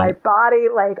relationship with my body.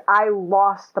 I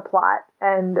lost the plot.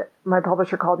 And my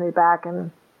publisher called me back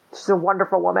and she's a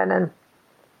wonderful woman.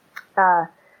 And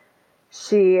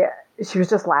she was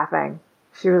just laughing.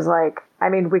 She was like,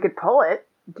 we could pull it.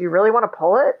 Do you really want to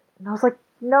pull it? And I was like,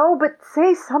 no, but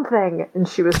say something. And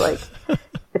she was like,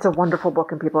 it's a wonderful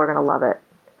book and people are going to love it.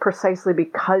 Precisely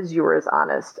because you were as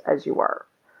honest as you were.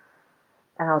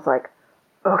 And I was like,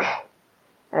 okay.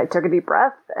 And I took a deep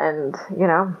breath and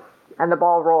the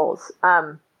ball rolls.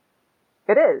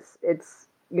 It is. It's,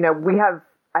 I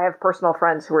have personal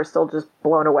friends who are still just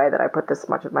blown away that I put this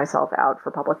much of myself out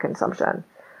for public consumption.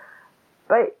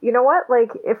 But you know what?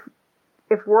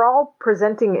 If we're all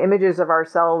presenting images of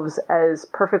ourselves as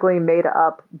perfectly made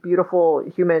up, beautiful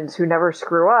humans who never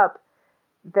screw up,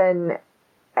 then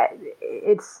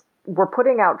we're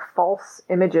putting out false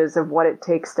images of what it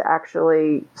takes to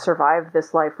actually survive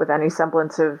this life with any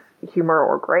semblance of humor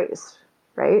or grace,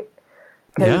 right?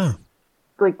 Because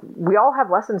we all have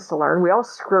lessons to learn. We all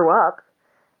screw up.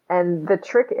 And the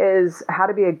trick is how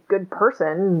to be a good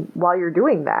person while you're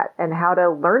doing that and how to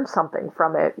learn something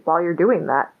from it while you're doing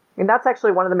that. And that's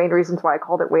actually one of the main reasons why I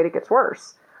called it Wait, It Gets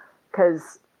Worse.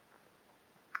 Because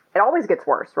it always gets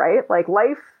worse, right?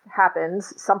 Life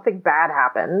happens, something bad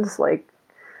happens,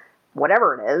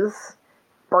 whatever it is,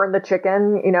 burn the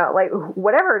chicken,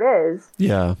 whatever it is.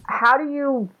 Yeah. How do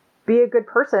you be a good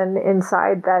person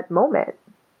inside that moment?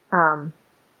 And,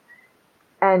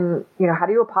 how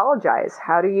do you apologize?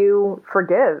 How do you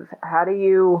forgive? How do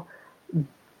you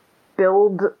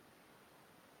build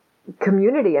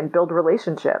community and build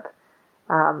relationship?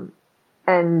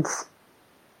 And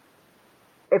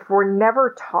if we're never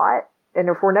taught and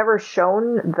if we're never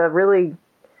shown the really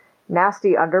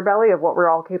nasty underbelly of what we're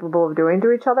all capable of doing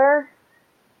to each other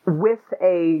with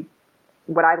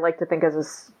what I like to think is a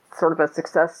sort of a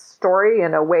success story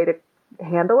and a way to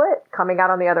handle it coming out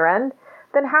on the other end,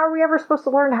 then how are we ever supposed to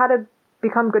learn how to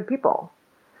become good people?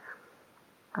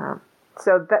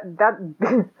 So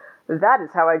that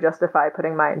is how I justify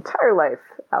putting my entire life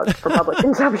out for public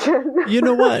consumption. You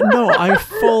know what? No, I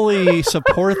fully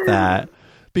support that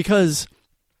because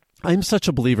I'm such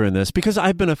a believer in this because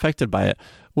I've been affected by it.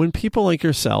 When people like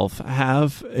yourself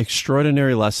have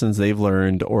extraordinary lessons they've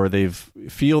learned, or they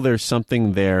feel there's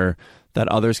something there that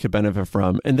others could benefit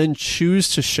from, and then choose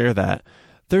to share that,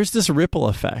 there's this ripple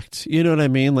effect. You know what I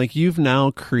mean? Like, you've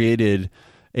now created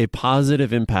a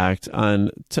positive impact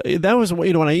on, that was,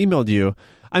 when I emailed you,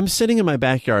 I'm sitting in my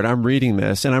backyard, I'm reading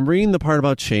this, and I'm reading the part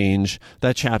about change,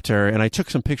 that chapter, and I took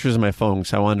some pictures of my phone,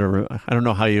 so I wanted to, I don't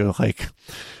know how you, like,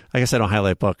 I guess I don't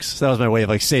highlight books. So that was my way of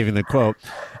like saving the quote.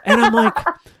 And I'm like,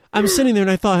 I'm sitting there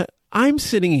and I thought, I'm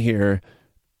sitting here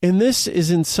and this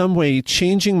is in some way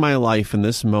changing my life in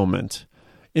this moment.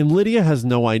 And Lydia has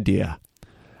no idea.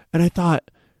 And I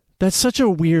thought, that's such a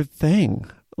weird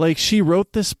thing. Like, she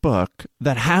wrote this book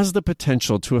that has the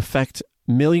potential to affect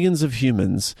millions of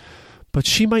humans, but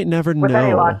she might never With know.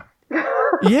 any luck.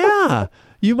 Yeah.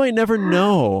 You might never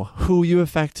know who you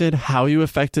affected, how you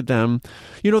affected them.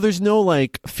 There's no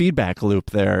like feedback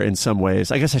loop there in some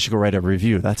ways. I guess I should go write a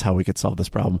review. That's how we could solve this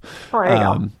problem. Oh, there you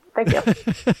go. Thank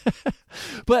you.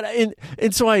 But,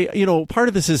 and so part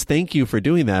of this is thank you for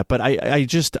doing that. But I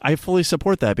fully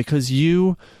support that because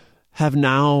you have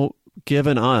now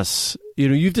given us,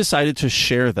 you've decided to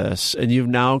share this and you've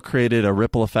now created a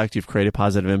ripple effect. You've created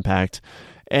positive impact.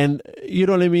 And you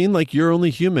know what I mean? Like, you're only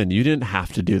human. You didn't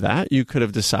have to do that. You could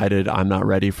have decided, I'm not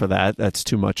ready for that. That's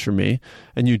too much for me.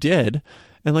 And you did.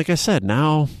 And like I said,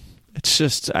 now it's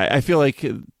just, I feel like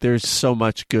there's so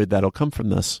much good that'll come from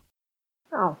this.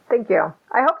 Oh, thank you.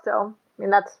 I hope so. I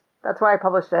mean, that's why I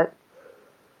published it.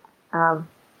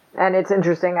 And it's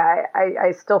interesting.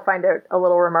 I still find it a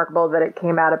little remarkable that it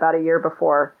came out about a year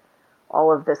before all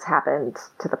of this happened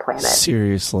to the planet.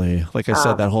 Seriously. Like I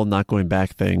said, that whole not going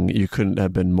back thing, you couldn't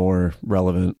have been more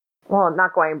relevant. Well,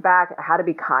 not going back, how to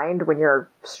be kind when you're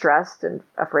stressed and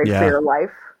afraid for your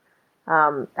life.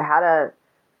 How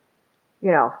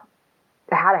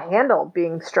to handle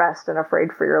being stressed and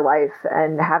afraid for your life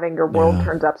and having your world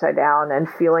turned upside down and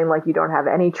feeling like you don't have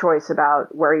any choice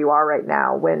about where you are right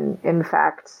now when in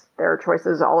fact there are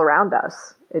choices all around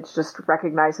us. It's just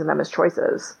recognizing them as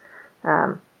choices.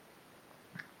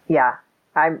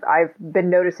 I've been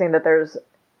noticing that there's,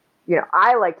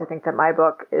 I like to think that my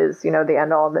book is, the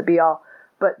end all and the be all.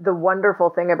 But the wonderful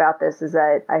thing about this is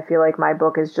that I feel like my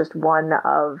book is just one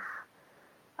of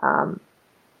a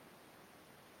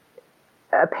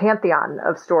pantheon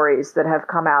of stories that have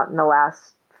come out in the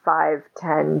last 5,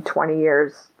 10, 20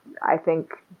 years, I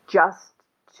think, just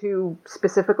to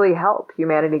specifically help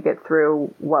humanity get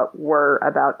through what we're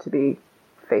about to be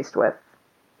faced with.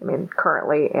 I mean,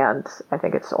 currently, and I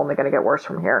think it's only going to get worse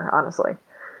from here, honestly.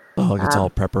 Oh, it's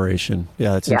all preparation.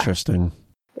 Yeah, that's interesting.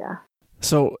 Yeah.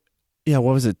 So, what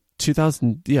was it? 8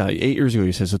 years ago,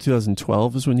 you said. So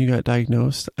 2012 is when you got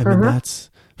diagnosed. I mean, that's,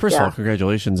 first of all,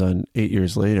 congratulations on 8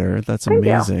 years later. That's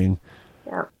amazing.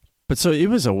 Yeah. But so it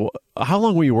was how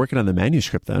long were you working on the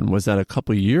manuscript then? Was that a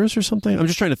couple of years or something? I'm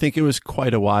just trying to think. It was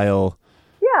quite a while.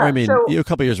 Yeah. A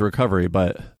couple of years of recovery,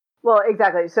 but... Well,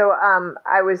 exactly. So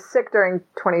I was sick during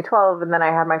 2012, and then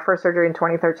I had my first surgery in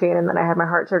 2013, and then I had my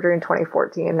heart surgery in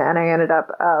 2014, and I ended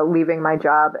up leaving my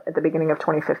job at the beginning of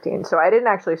 2015. So I didn't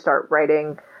actually start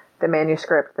writing the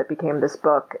manuscript that became this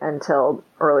book until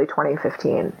early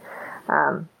 2015.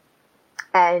 I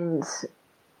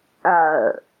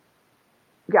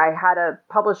had a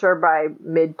publisher by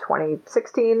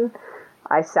mid-2016.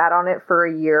 I sat on it for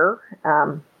a year,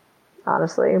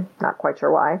 honestly, not quite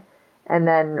sure why. And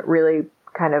then really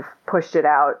kind of pushed it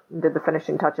out, did the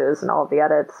finishing touches and all of the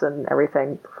edits and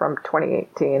everything from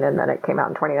 2018, and then it came out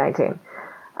in 2019.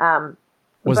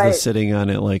 Was this sitting on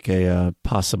it like a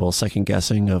possible second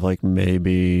guessing of like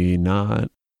maybe not?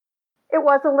 It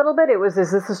was a little bit. It was,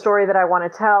 is this a story that I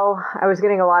want to tell? I was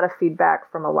getting a lot of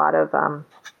feedback from a lot of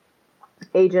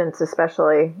agents,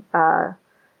 especially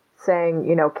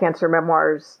saying, cancer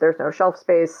memoirs, there's no shelf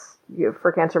space.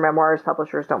 For cancer memoirs,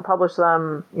 publishers don't publish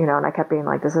them, and I kept being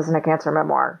like, this isn't a cancer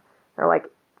memoir. They're like,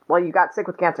 well, you got sick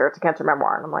with cancer. It's a cancer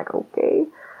memoir. And I'm like, okay.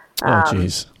 Oh,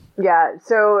 geez. Yeah.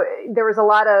 So there was a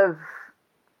lot of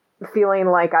feeling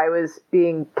like I was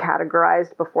being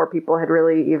categorized before people had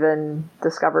really even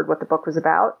discovered what the book was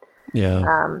about.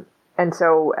 Yeah. And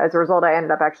so as a result, I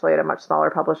ended up actually at a much smaller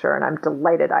publisher, and I'm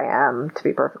delighted I am, to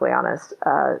be perfectly honest.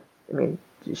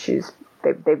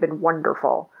 They've been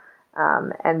wonderful.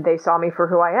 And they saw me for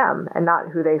who I am and not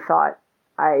who they thought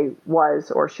I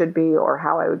was or should be or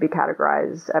how I would be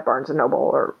categorized at Barnes & Noble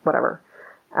or whatever.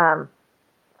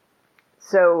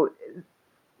 So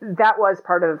that was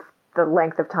part of the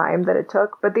length of time that it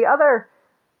took. But the other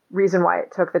reason why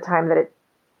it took the time that it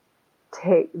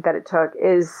took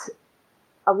is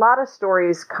a lot of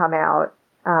stories come out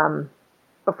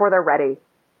before they're ready.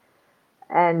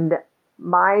 And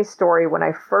my story, when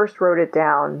I first wrote it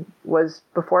down, was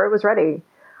before it was ready.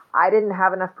 I didn't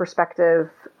have enough perspective.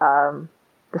 The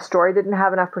story didn't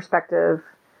have enough perspective.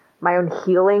 My own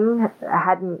healing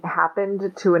hadn't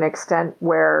happened to an extent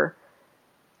where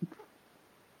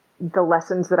the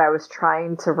lessons that I was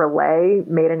trying to relay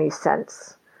made any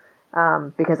sense,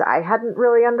 because I hadn't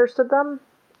really understood them.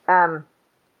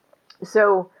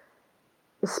 So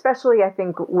especially I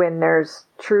think when there's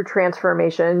true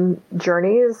transformation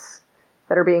journeys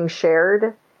that are being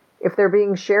shared, if they're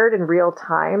being shared in real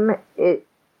time, it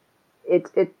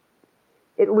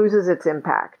loses its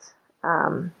impact.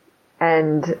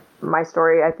 And my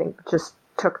story, I think, just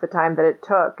took the time that it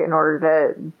took in order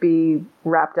to be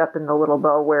wrapped up in the little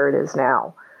bow where it is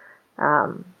now.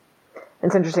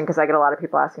 It's interesting because I get a lot of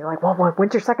people asking, like, well,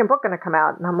 when's your second book going to come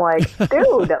out? And I'm like,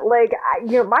 dude, like,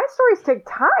 my stories take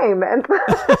time. And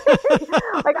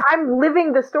like, I'm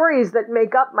living the stories that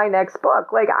make up my next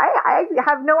book. Like, I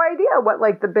have no idea what,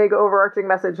 like, the big overarching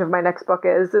message of my next book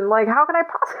is. And, like, how can I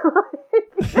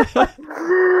possibly,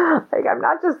 like, I'm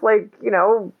not just, like,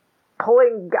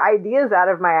 pulling ideas out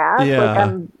of my ass. Yeah.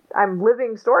 Like, I'm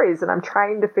living stories, and I'm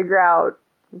trying to figure out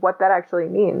what that actually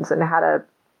means and how to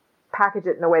package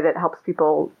it in a way that helps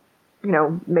people,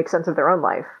 make sense of their own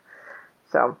life.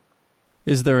 So,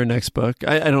 is there a next book?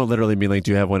 I don't literally mean like,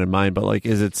 do you have one in mind, but like,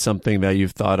 is it something that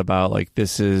you've thought about? Like,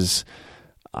 this is,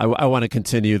 I want to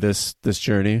continue this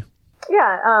journey.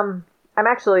 Yeah. I'm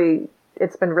actually,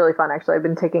 it's been really fun. Actually, I've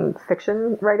been taking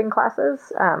fiction writing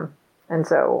classes. And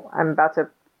so I've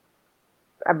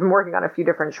been working on a few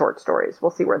different short stories.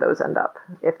 We'll see where those end up,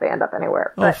 if they end up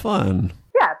anywhere. Oh, fun.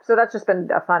 Yeah, so that's just been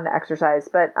a fun exercise.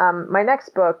 But my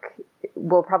next book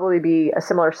will probably be a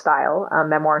similar style,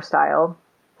 memoir style,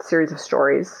 series of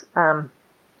stories. And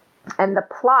the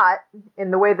plot,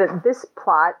 in the way that this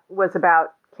plot was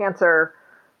about cancer,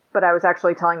 but I was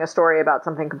actually telling a story about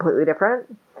something completely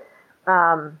different.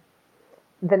 The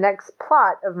next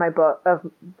plot of my book,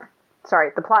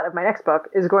 the plot of my next book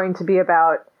is going to be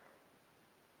about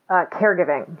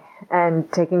caregiving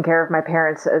and taking care of my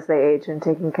parents as they age, and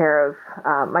taking care of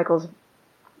Michael's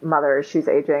mother as she's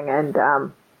aging, and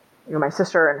my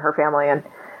sister and her family, and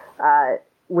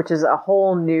which is a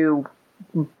whole new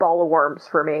ball of worms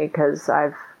for me, because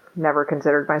I've never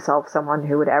considered myself someone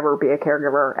who would ever be a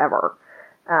caregiver ever.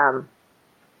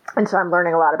 And so I'm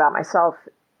learning a lot about myself,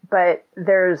 but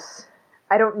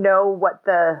I don't know what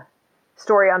the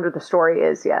story under the story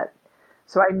is yet.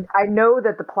 So I know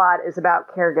that the plot is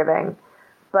about caregiving,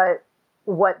 but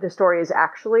what the story is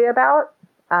actually about,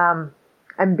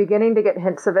 I'm beginning to get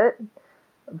hints of it,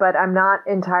 but I'm not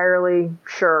entirely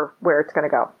sure where it's going to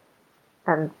go.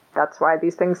 And that's why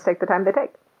these things take the time they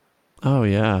take. Oh,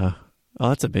 yeah. Oh,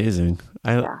 that's amazing.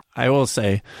 I will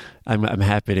say I'm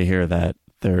happy to hear that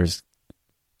there's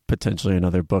potentially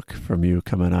another book from you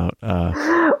coming out.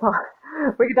 Well,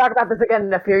 we can talk about this again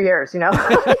in a few years,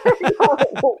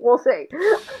 we'll see.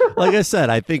 Like I said,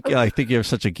 I think you have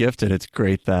such a gift, and it's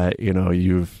great that,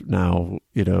 you've now,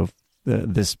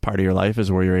 this part of your life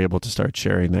is where you're able to start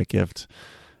sharing that gift,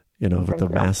 with the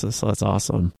masses. So that's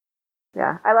awesome.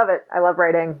 Yeah, I love it. I love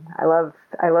writing. I love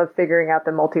figuring out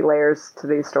the multi-layers to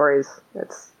these stories.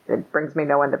 It brings me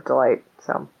no end of delight.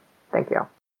 So thank you.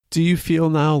 Do you feel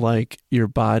now like your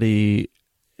body,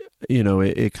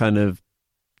 it kind of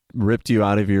ripped you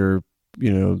out of your,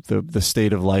 the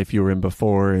state of life you were in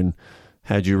before and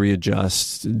had you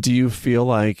readjust? Do you feel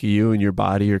like you and your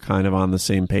body are kind of on the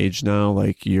same page now?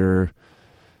 Like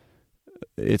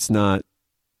it's not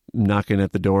knocking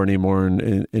at the door anymore,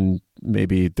 and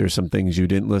maybe there's some things you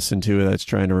didn't listen to that's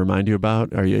trying to remind you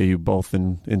about? Are you both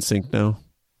in sync now?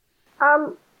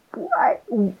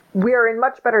 We are in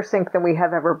much better sync than we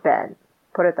have ever been.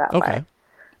 Put it that way. Okay.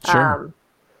 Sure.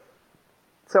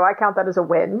 So I count that as a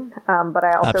win, but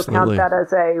I also count that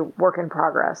as a work in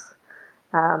progress.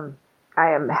 I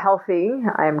am healthy.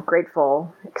 I am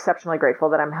grateful, exceptionally grateful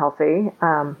that I'm healthy.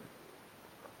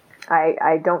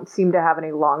 I don't seem to have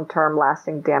any long-term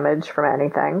lasting damage from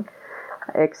anything,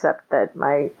 except that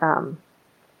my,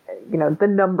 the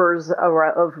numbers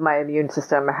of my immune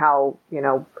system, how,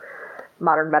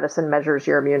 modern medicine measures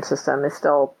your immune system, is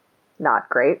still not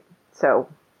great. So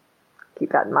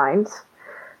keep that in mind.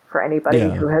 For anybody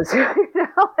who has,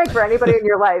 for anybody in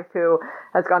your life who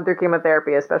has gone through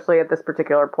chemotherapy, especially at this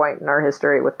particular point in our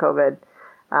history with COVID,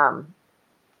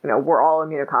 we're all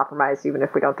immunocompromised, even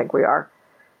if we don't think we are.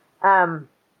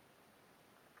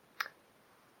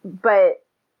 But,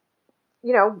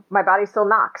 my body still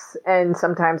knocks, and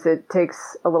sometimes it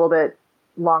takes a little bit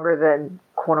longer than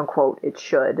quote unquote it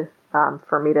should,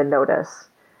 for me to notice.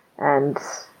 And,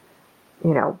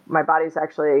 my body's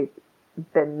actually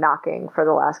been knocking for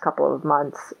the last couple of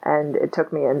months, and it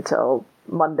took me until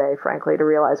Monday, frankly, to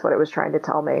realize what it was trying to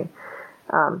tell me.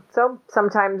 So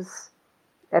sometimes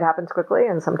it happens quickly,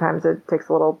 and sometimes it takes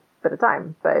a little bit of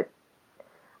time. But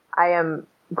I am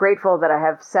grateful that I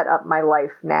have set up my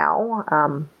life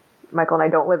now. Michael and I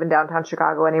don't live in downtown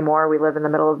Chicago anymore. We live in the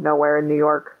middle of nowhere in New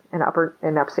York, in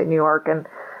upstate New York, and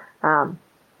I'm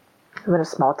in a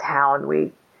small town.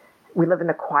 We live in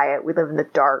the quiet. We live in the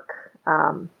dark.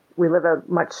 We live a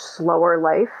much slower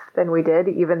life than we did,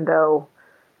 even though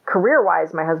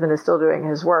career-wise, my husband is still doing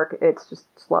his work. It's just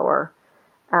slower.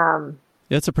 Yeah,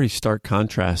 it's a pretty stark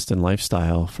contrast in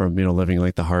lifestyle from, living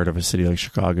like the heart of a city like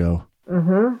Chicago.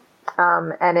 Mm-hmm.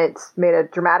 And it's made a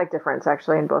dramatic difference,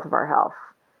 actually, in both of our health,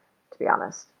 to be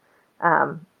honest.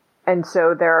 And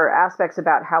so there are aspects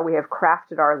about how we have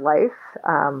crafted our life,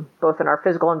 both in our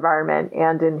physical environment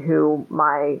and in who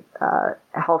my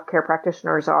healthcare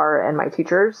practitioners are and my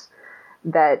teachers,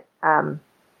 that I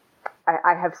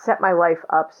have set my life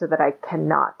up so that I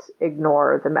cannot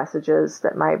ignore the messages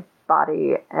that my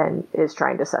body is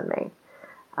trying to send me.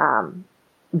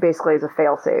 Basically as a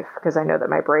fail-safe, because I know that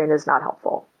my brain is not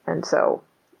helpful. And so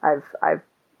I've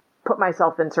put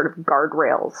myself in sort of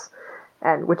guardrails,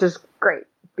 and which is great,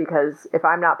 because if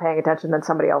I'm not paying attention, then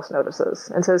somebody else notices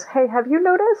and says, "Hey, have you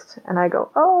noticed?" And I go,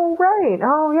 "Oh, right.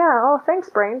 Oh, yeah. Oh, thanks,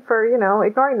 brain, for,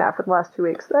 ignoring that for the last 2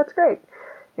 weeks. That's great."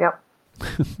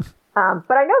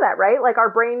 But I know that, right? Like, our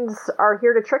brains are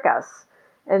here to trick us.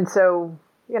 And so,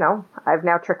 I've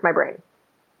now tricked my brain,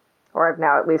 or I've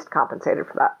now at least compensated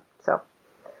for that. So.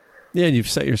 Yeah. And you've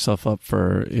set yourself up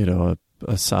for,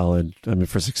 a solid,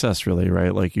 for success, really,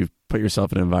 right? Like, you've put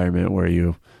yourself in an environment where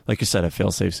you, like you said, have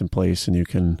fail-safes in place, and you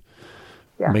can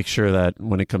make sure that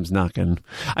when it comes knocking.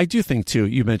 I do think, too,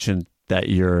 you mentioned that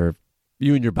you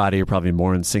and your body are probably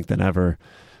more in sync than ever,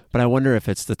 but I wonder if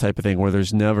it's the type of thing where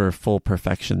there's never full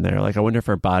perfection there. Like, I wonder if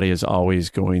our body is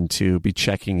always going to be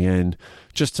checking in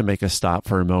just to make us stop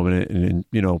for a moment and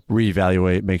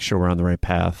reevaluate, make sure we're on the right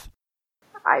path.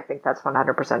 I think that's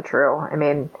 100% true. I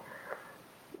mean,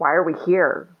 why are we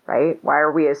here, right? Why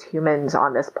are we as humans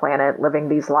on this planet living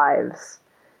these lives?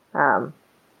 To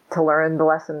learn the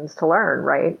lessons to learn,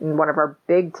 right? And one of our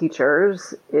big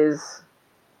teachers is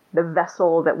the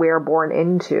vessel that we are born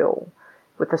into,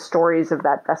 with the stories of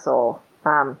that vessel,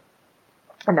 and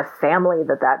the family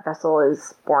that vessel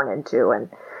is born into. And,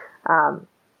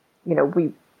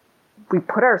 we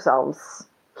put ourselves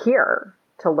here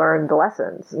to learn the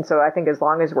lessons. And so I think as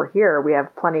long as we're here, we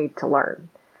have plenty to learn.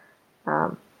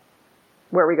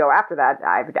 Where we go after that,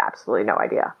 I have absolutely no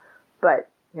idea. But,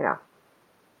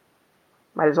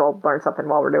 might as well learn something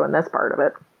while we're doing this part of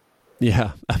it.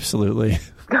 Yeah, absolutely.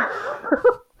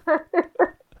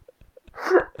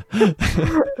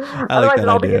 Otherwise, it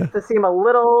all begins to seem a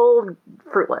little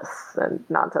fruitless and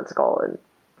nonsensical. And,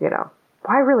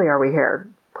 why really are we here?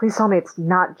 Please tell me it's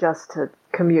not just to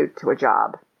commute to a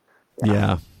job.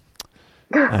 Yeah,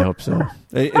 I hope so.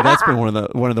 That's been one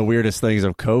of the weirdest things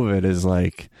of COVID is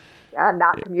like,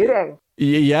 not commuting.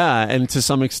 Yeah, and to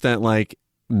some extent, like,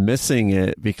 missing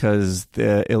it because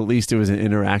at least it was an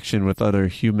interaction with other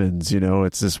humans.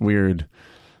 It's this weird,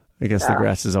 I guess the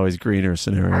grass is always greener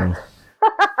scenario.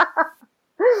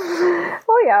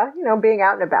 Well, yeah, being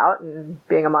out and about and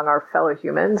being among our fellow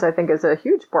humans, I think, is a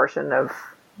huge portion of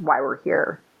why we're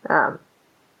here.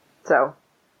 So,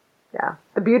 yeah,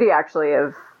 the beauty actually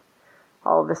of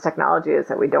all of this technology is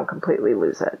that we don't completely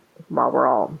lose it while we're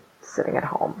all sitting at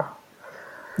home.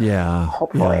 Yeah,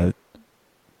 hopefully.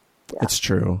 Yeah, it's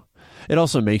true. It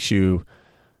also makes you,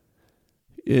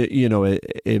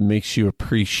 it makes you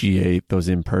appreciate those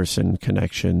in-person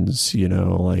connections,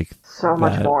 like so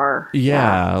much more.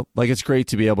 Yeah. Like, it's great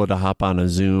to be able to hop on a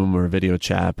Zoom or a video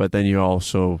chat, but then you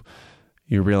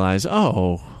realize,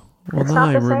 oh, well, it's now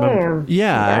not I the remember. same.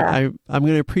 Yeah. I'm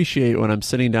going to appreciate when I'm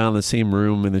sitting down in the same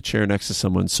room in the chair next to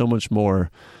someone so much more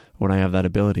when I have that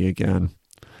ability again.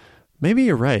 Maybe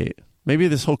you're right. Maybe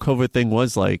this whole COVID thing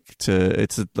was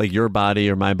it's like your body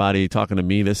or my body talking to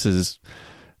me. This is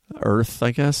Earth,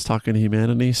 I guess, talking to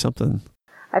humanity, something.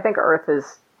 I think Earth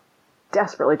is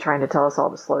desperately trying to tell us all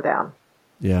to slow down.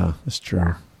 Yeah, that's true.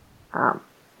 Yeah.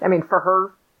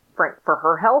 For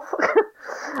her health,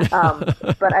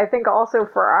 but I think also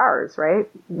for ours, right?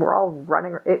 We're all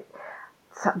running it.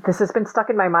 This has been stuck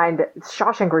in my mind.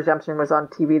 Shawshank Redemption was on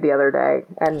TV the other day,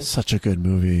 and such a good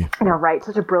movie. Right?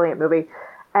 Such a brilliant movie.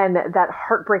 And that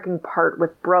heartbreaking part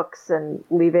with Brooks and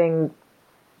leaving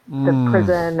the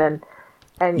prison,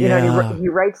 and he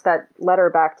writes that letter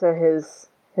back to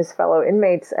his fellow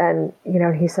inmates, and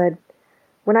he said,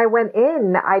 when I went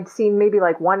in, I'd seen maybe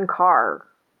like one car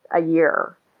a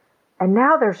year, And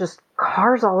now there's just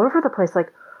cars all over the place.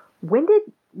 Like, when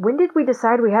did we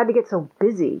decide we had to get so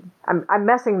busy? I'm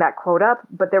messing that quote up,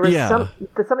 but there was something.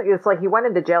 It's like he went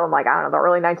into jail in, like, I don't know, the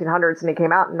early 1900s, and he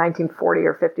came out in 1940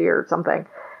 or 50 or something.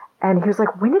 And he was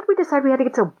like, when did we decide we had to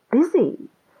get so busy?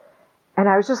 And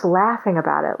I was just laughing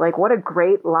about it. Like, what a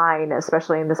great line,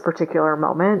 especially in this particular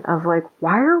moment of, like,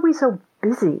 why are we so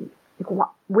busy? Like,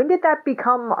 when did that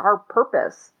become our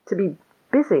purpose, to be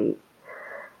busy?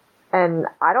 And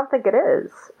I don't think it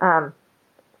is.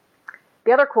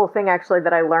 The other cool thing, actually,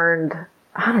 that I learned,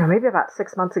 I don't know, maybe about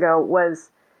 6 months ago, was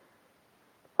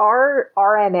our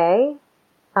RNA,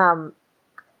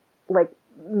 like,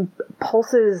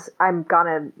 pulses. I'm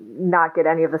gonna not get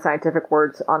any of the scientific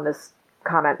words on this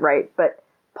comment right, but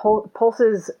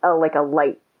pulses like a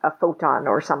light, a photon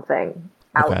or something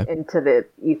out into the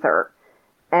ether,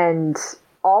 and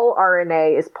all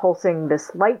RNA is pulsing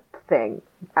this light thing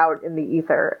out in the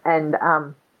ether, and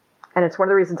it's one of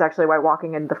the reasons actually why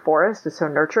walking in the forest is so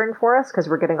nurturing for us, because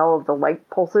we're getting all of the light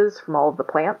pulses from all of the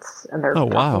plants, and they're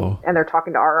they're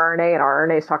talking to our RNA, and our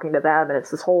RNA is talking to them, and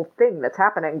it's this whole thing that's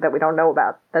happening that we don't know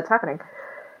about that's happening.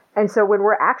 And so when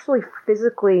we're actually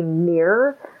physically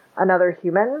near another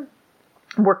human,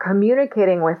 we're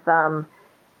communicating with them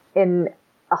in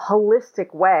a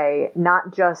holistic way,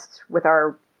 not just with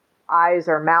our eyes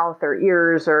or mouth or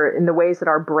ears or in the ways that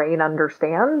our brain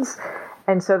understands.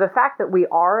 And so the fact that we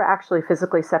are actually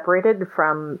physically separated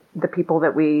from the people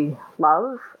that we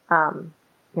love,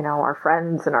 our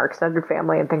friends and our extended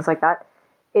family and things like that,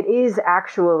 it is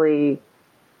actually,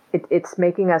 it's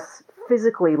making us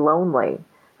physically lonely,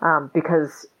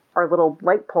 because our little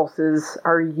light pulses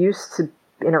are used to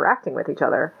interacting with each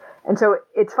other. And so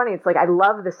it's funny. It's like, I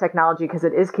love this technology because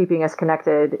it is keeping us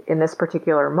connected in this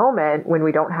particular moment when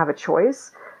we don't have a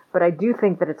choice. But I do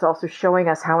think that it's also showing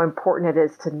us how important it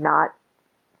is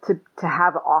to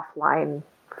have offline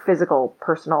physical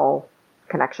personal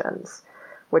connections,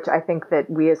 which I think that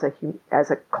we as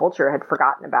a culture had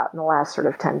forgotten about in the last sort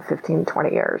of 10, 15,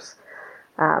 20 years.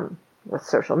 With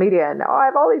social media, and I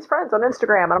have all these friends on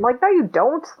Instagram, and I'm like, no, you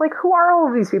don't. Like, who are all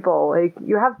of these people? Like,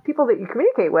 you have people that you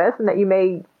communicate with and that you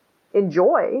may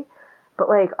enjoy, but,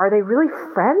 like, are they really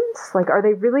friends? Like, are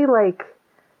they really, like,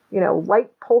 light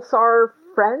pulsar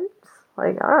friends?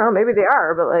 Like, I don't know, maybe they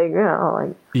are, but, like,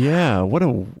 like. Yeah, what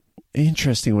a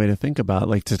interesting way to think about,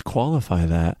 like, to qualify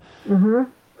that. Mm-hmm.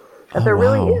 That there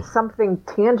really is something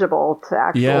tangible to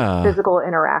actual physical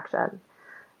interaction.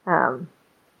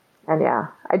 And yeah,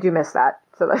 I do miss that.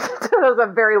 So that was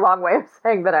a very long way of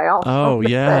saying that I also. Oh,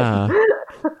 yeah.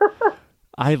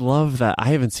 I love that. I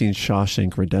haven't seen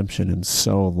Shawshank Redemption in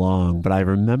so long, but I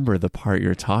remember the part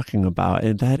you're talking about,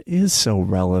 and that is so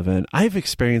relevant. I've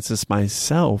experienced this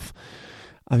myself.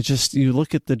 You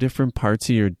look at the different parts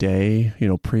of your day,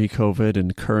 pre-COVID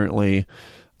and currently,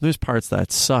 there's parts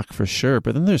that suck for sure,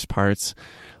 but then there's parts,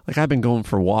 like I've been going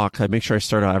for walks. I make sure I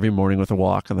start out every morning with a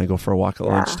walk, and I go for a walk at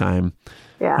lunchtime.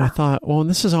 Yeah. And I thought, well, when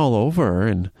this is all over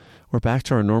and we're back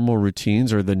to our normal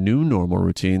routines or the new normal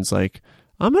routines, like,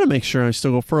 I'm going to make sure I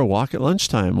still go for a walk at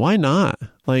lunchtime. Why not?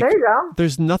 Like, there you go.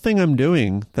 There's nothing I'm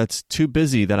doing that's too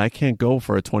busy that I can't go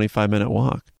for a 25-minute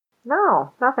walk.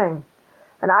 No, nothing.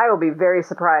 And I will be very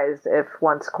surprised if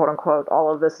once, quote unquote,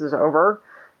 all of this is over,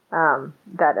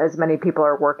 that as many people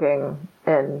are working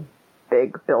in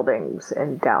big buildings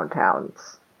in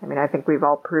downtowns. I mean, I think we've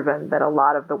all proven that a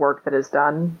lot of the work that is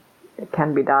done, it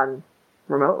can be done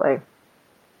remotely.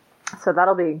 So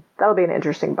that'll be an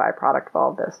interesting byproduct of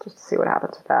all of this, just to see what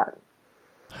happens with that.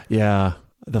 Yeah,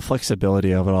 the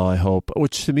flexibility of it all, I hope,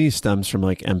 which to me stems from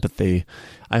like empathy.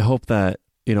 I hope that,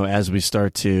 as we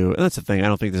start to, and that's the thing, I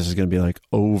don't think this is going to be like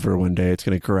over one day. It's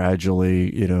going to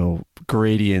gradually,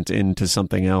 gradient into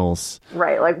something else.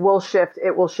 Right. Like it will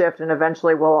shift, and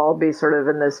eventually we'll all be sort of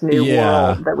in this new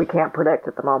world that we can't predict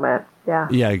at the moment. Yeah.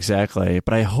 Yeah, exactly.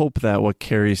 But I hope that what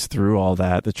carries through all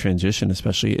that, the transition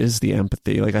especially, is the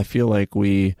empathy. Like I feel like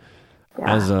we,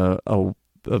 as a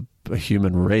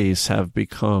human race, have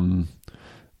become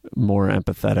more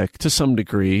empathetic to some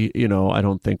degree. I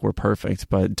don't think we're perfect,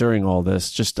 but during all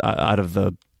this, just out of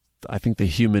I think the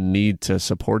human need to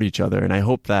support each other. And I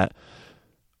hope that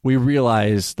we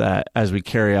realize that as we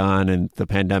carry on and the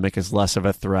pandemic is less of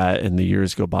a threat and the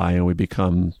years go by and we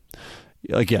become,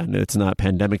 again, it's not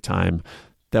pandemic time,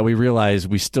 that we realize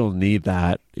we still need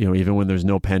that, even when there's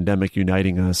no pandemic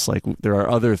uniting us, like there are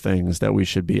other things that we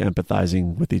should be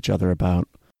empathizing with each other about.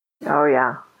 Oh,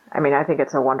 yeah. I mean, I think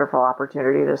it's a wonderful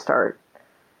opportunity to start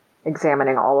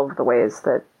examining all of the ways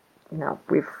that,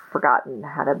 we've forgotten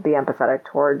how to be empathetic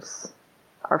towards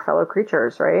our fellow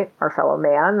creatures, right? Our fellow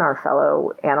man, our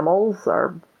fellow animals,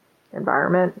 our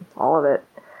environment, all of it.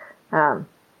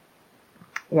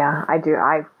 Yeah, I do.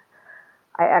 I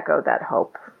echo that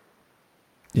hope.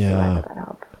 Yeah.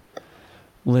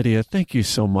 Lydia, thank you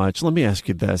so much. Let me ask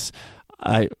you this.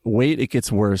 Wait, It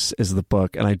Gets Worse is the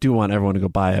book, and I do want everyone to go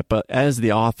buy it. But as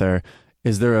the author,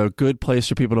 is there a good place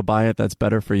for people to buy it that's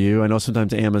better for you? I know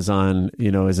sometimes Amazon,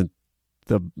 isn't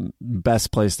the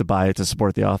best place to buy it to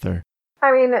support the author.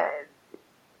 I mean,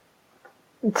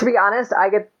 to be honest, I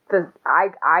get the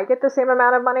same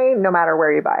amount of money no matter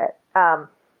where you buy it.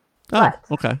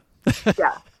 Okay.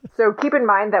 Yeah. So keep in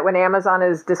mind that when Amazon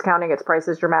is discounting its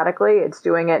prices dramatically, it's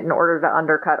doing it in order to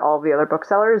undercut all of the other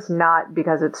booksellers, not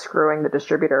because it's screwing the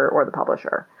distributor or the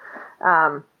publisher.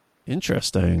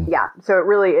 Interesting. Yeah. So it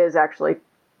really is actually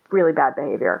really bad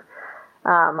behavior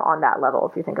on that level,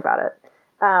 if you think about it.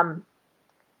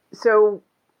 So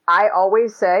I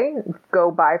always say,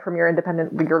 go buy from your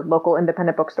local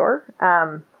independent bookstore.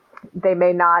 They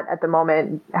may not at the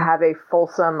moment have a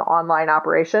fulsome online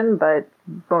operation, but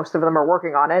most of them are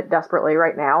working on it desperately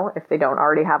right now if they don't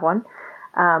already have one.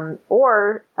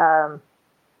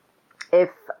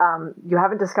 If you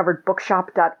haven't discovered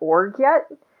bookshop.org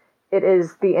yet, it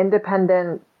is the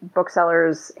independent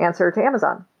bookseller's answer to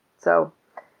Amazon. So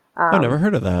I've never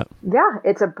heard of that. Yeah,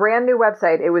 it's a brand new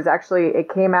website. It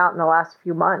came out in the last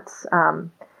few months.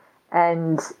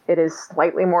 And it is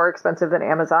slightly more expensive than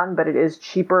Amazon, but it is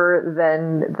cheaper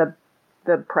than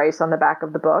the price on the back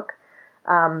of the book.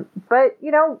 But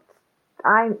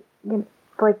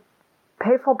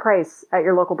pay full price at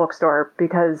your local bookstore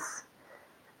because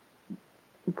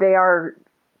they are.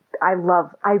 I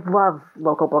love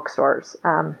local bookstores,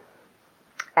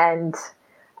 and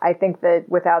I think that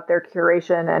without their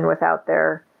curation and without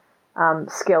their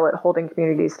skill at holding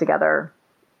communities together,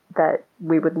 that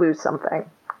we would lose something.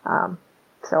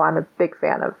 So I'm a big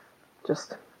fan of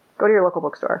just go to your local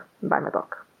bookstore and buy my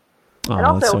book. Oh, and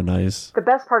also, that's so nice. The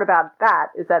best part about that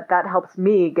is that helps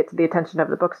me get to the attention of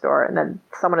the bookstore, and then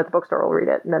someone at the bookstore will read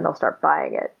it, and then they'll start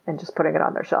buying it and just putting it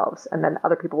on their shelves. And then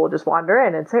other people will just wander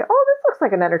in and say, oh, this looks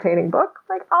like an entertaining book.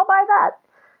 Like, I'll buy that.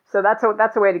 So that's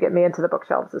a way to get me into the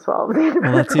bookshelves as well.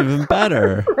 Well, that's even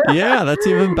better. Yeah, that's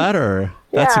even better.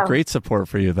 That's a great support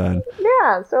for you then.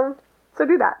 Yeah, so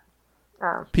do that.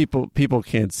 People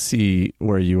can't see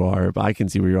where you are, but I can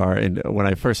see where you are. And when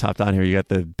I first hopped on here, you got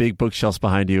the big bookshelves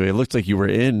behind you. It looked like you were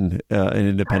in an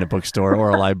independent bookstore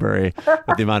or a library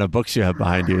with the amount of books you have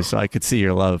behind you. So I could see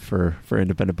your love for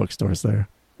independent bookstores there.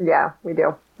 Yeah, we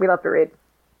do. We love to read.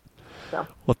 So.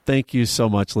 Well, thank you so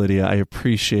much, Lydia. I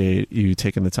appreciate you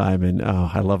taking the time, and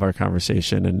I love our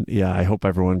conversation. And yeah, I hope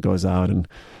everyone goes out and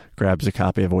grabs a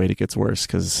copy of Wait, It Gets Worse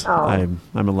because I'm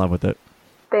in love with it.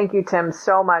 Thank you, Tim,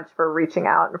 so much for reaching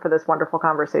out and for this wonderful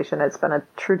conversation. It's been a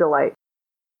true delight.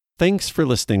 Thanks for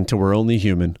listening to We're Only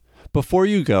Human. Before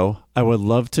you go, I would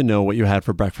love to know what you had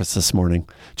for breakfast this morning.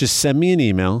 Just send me an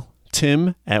email,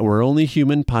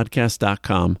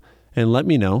 tim@we'reonlyhumanpodcast.com, and let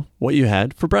me know what you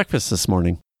had for breakfast this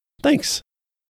morning. Thanks.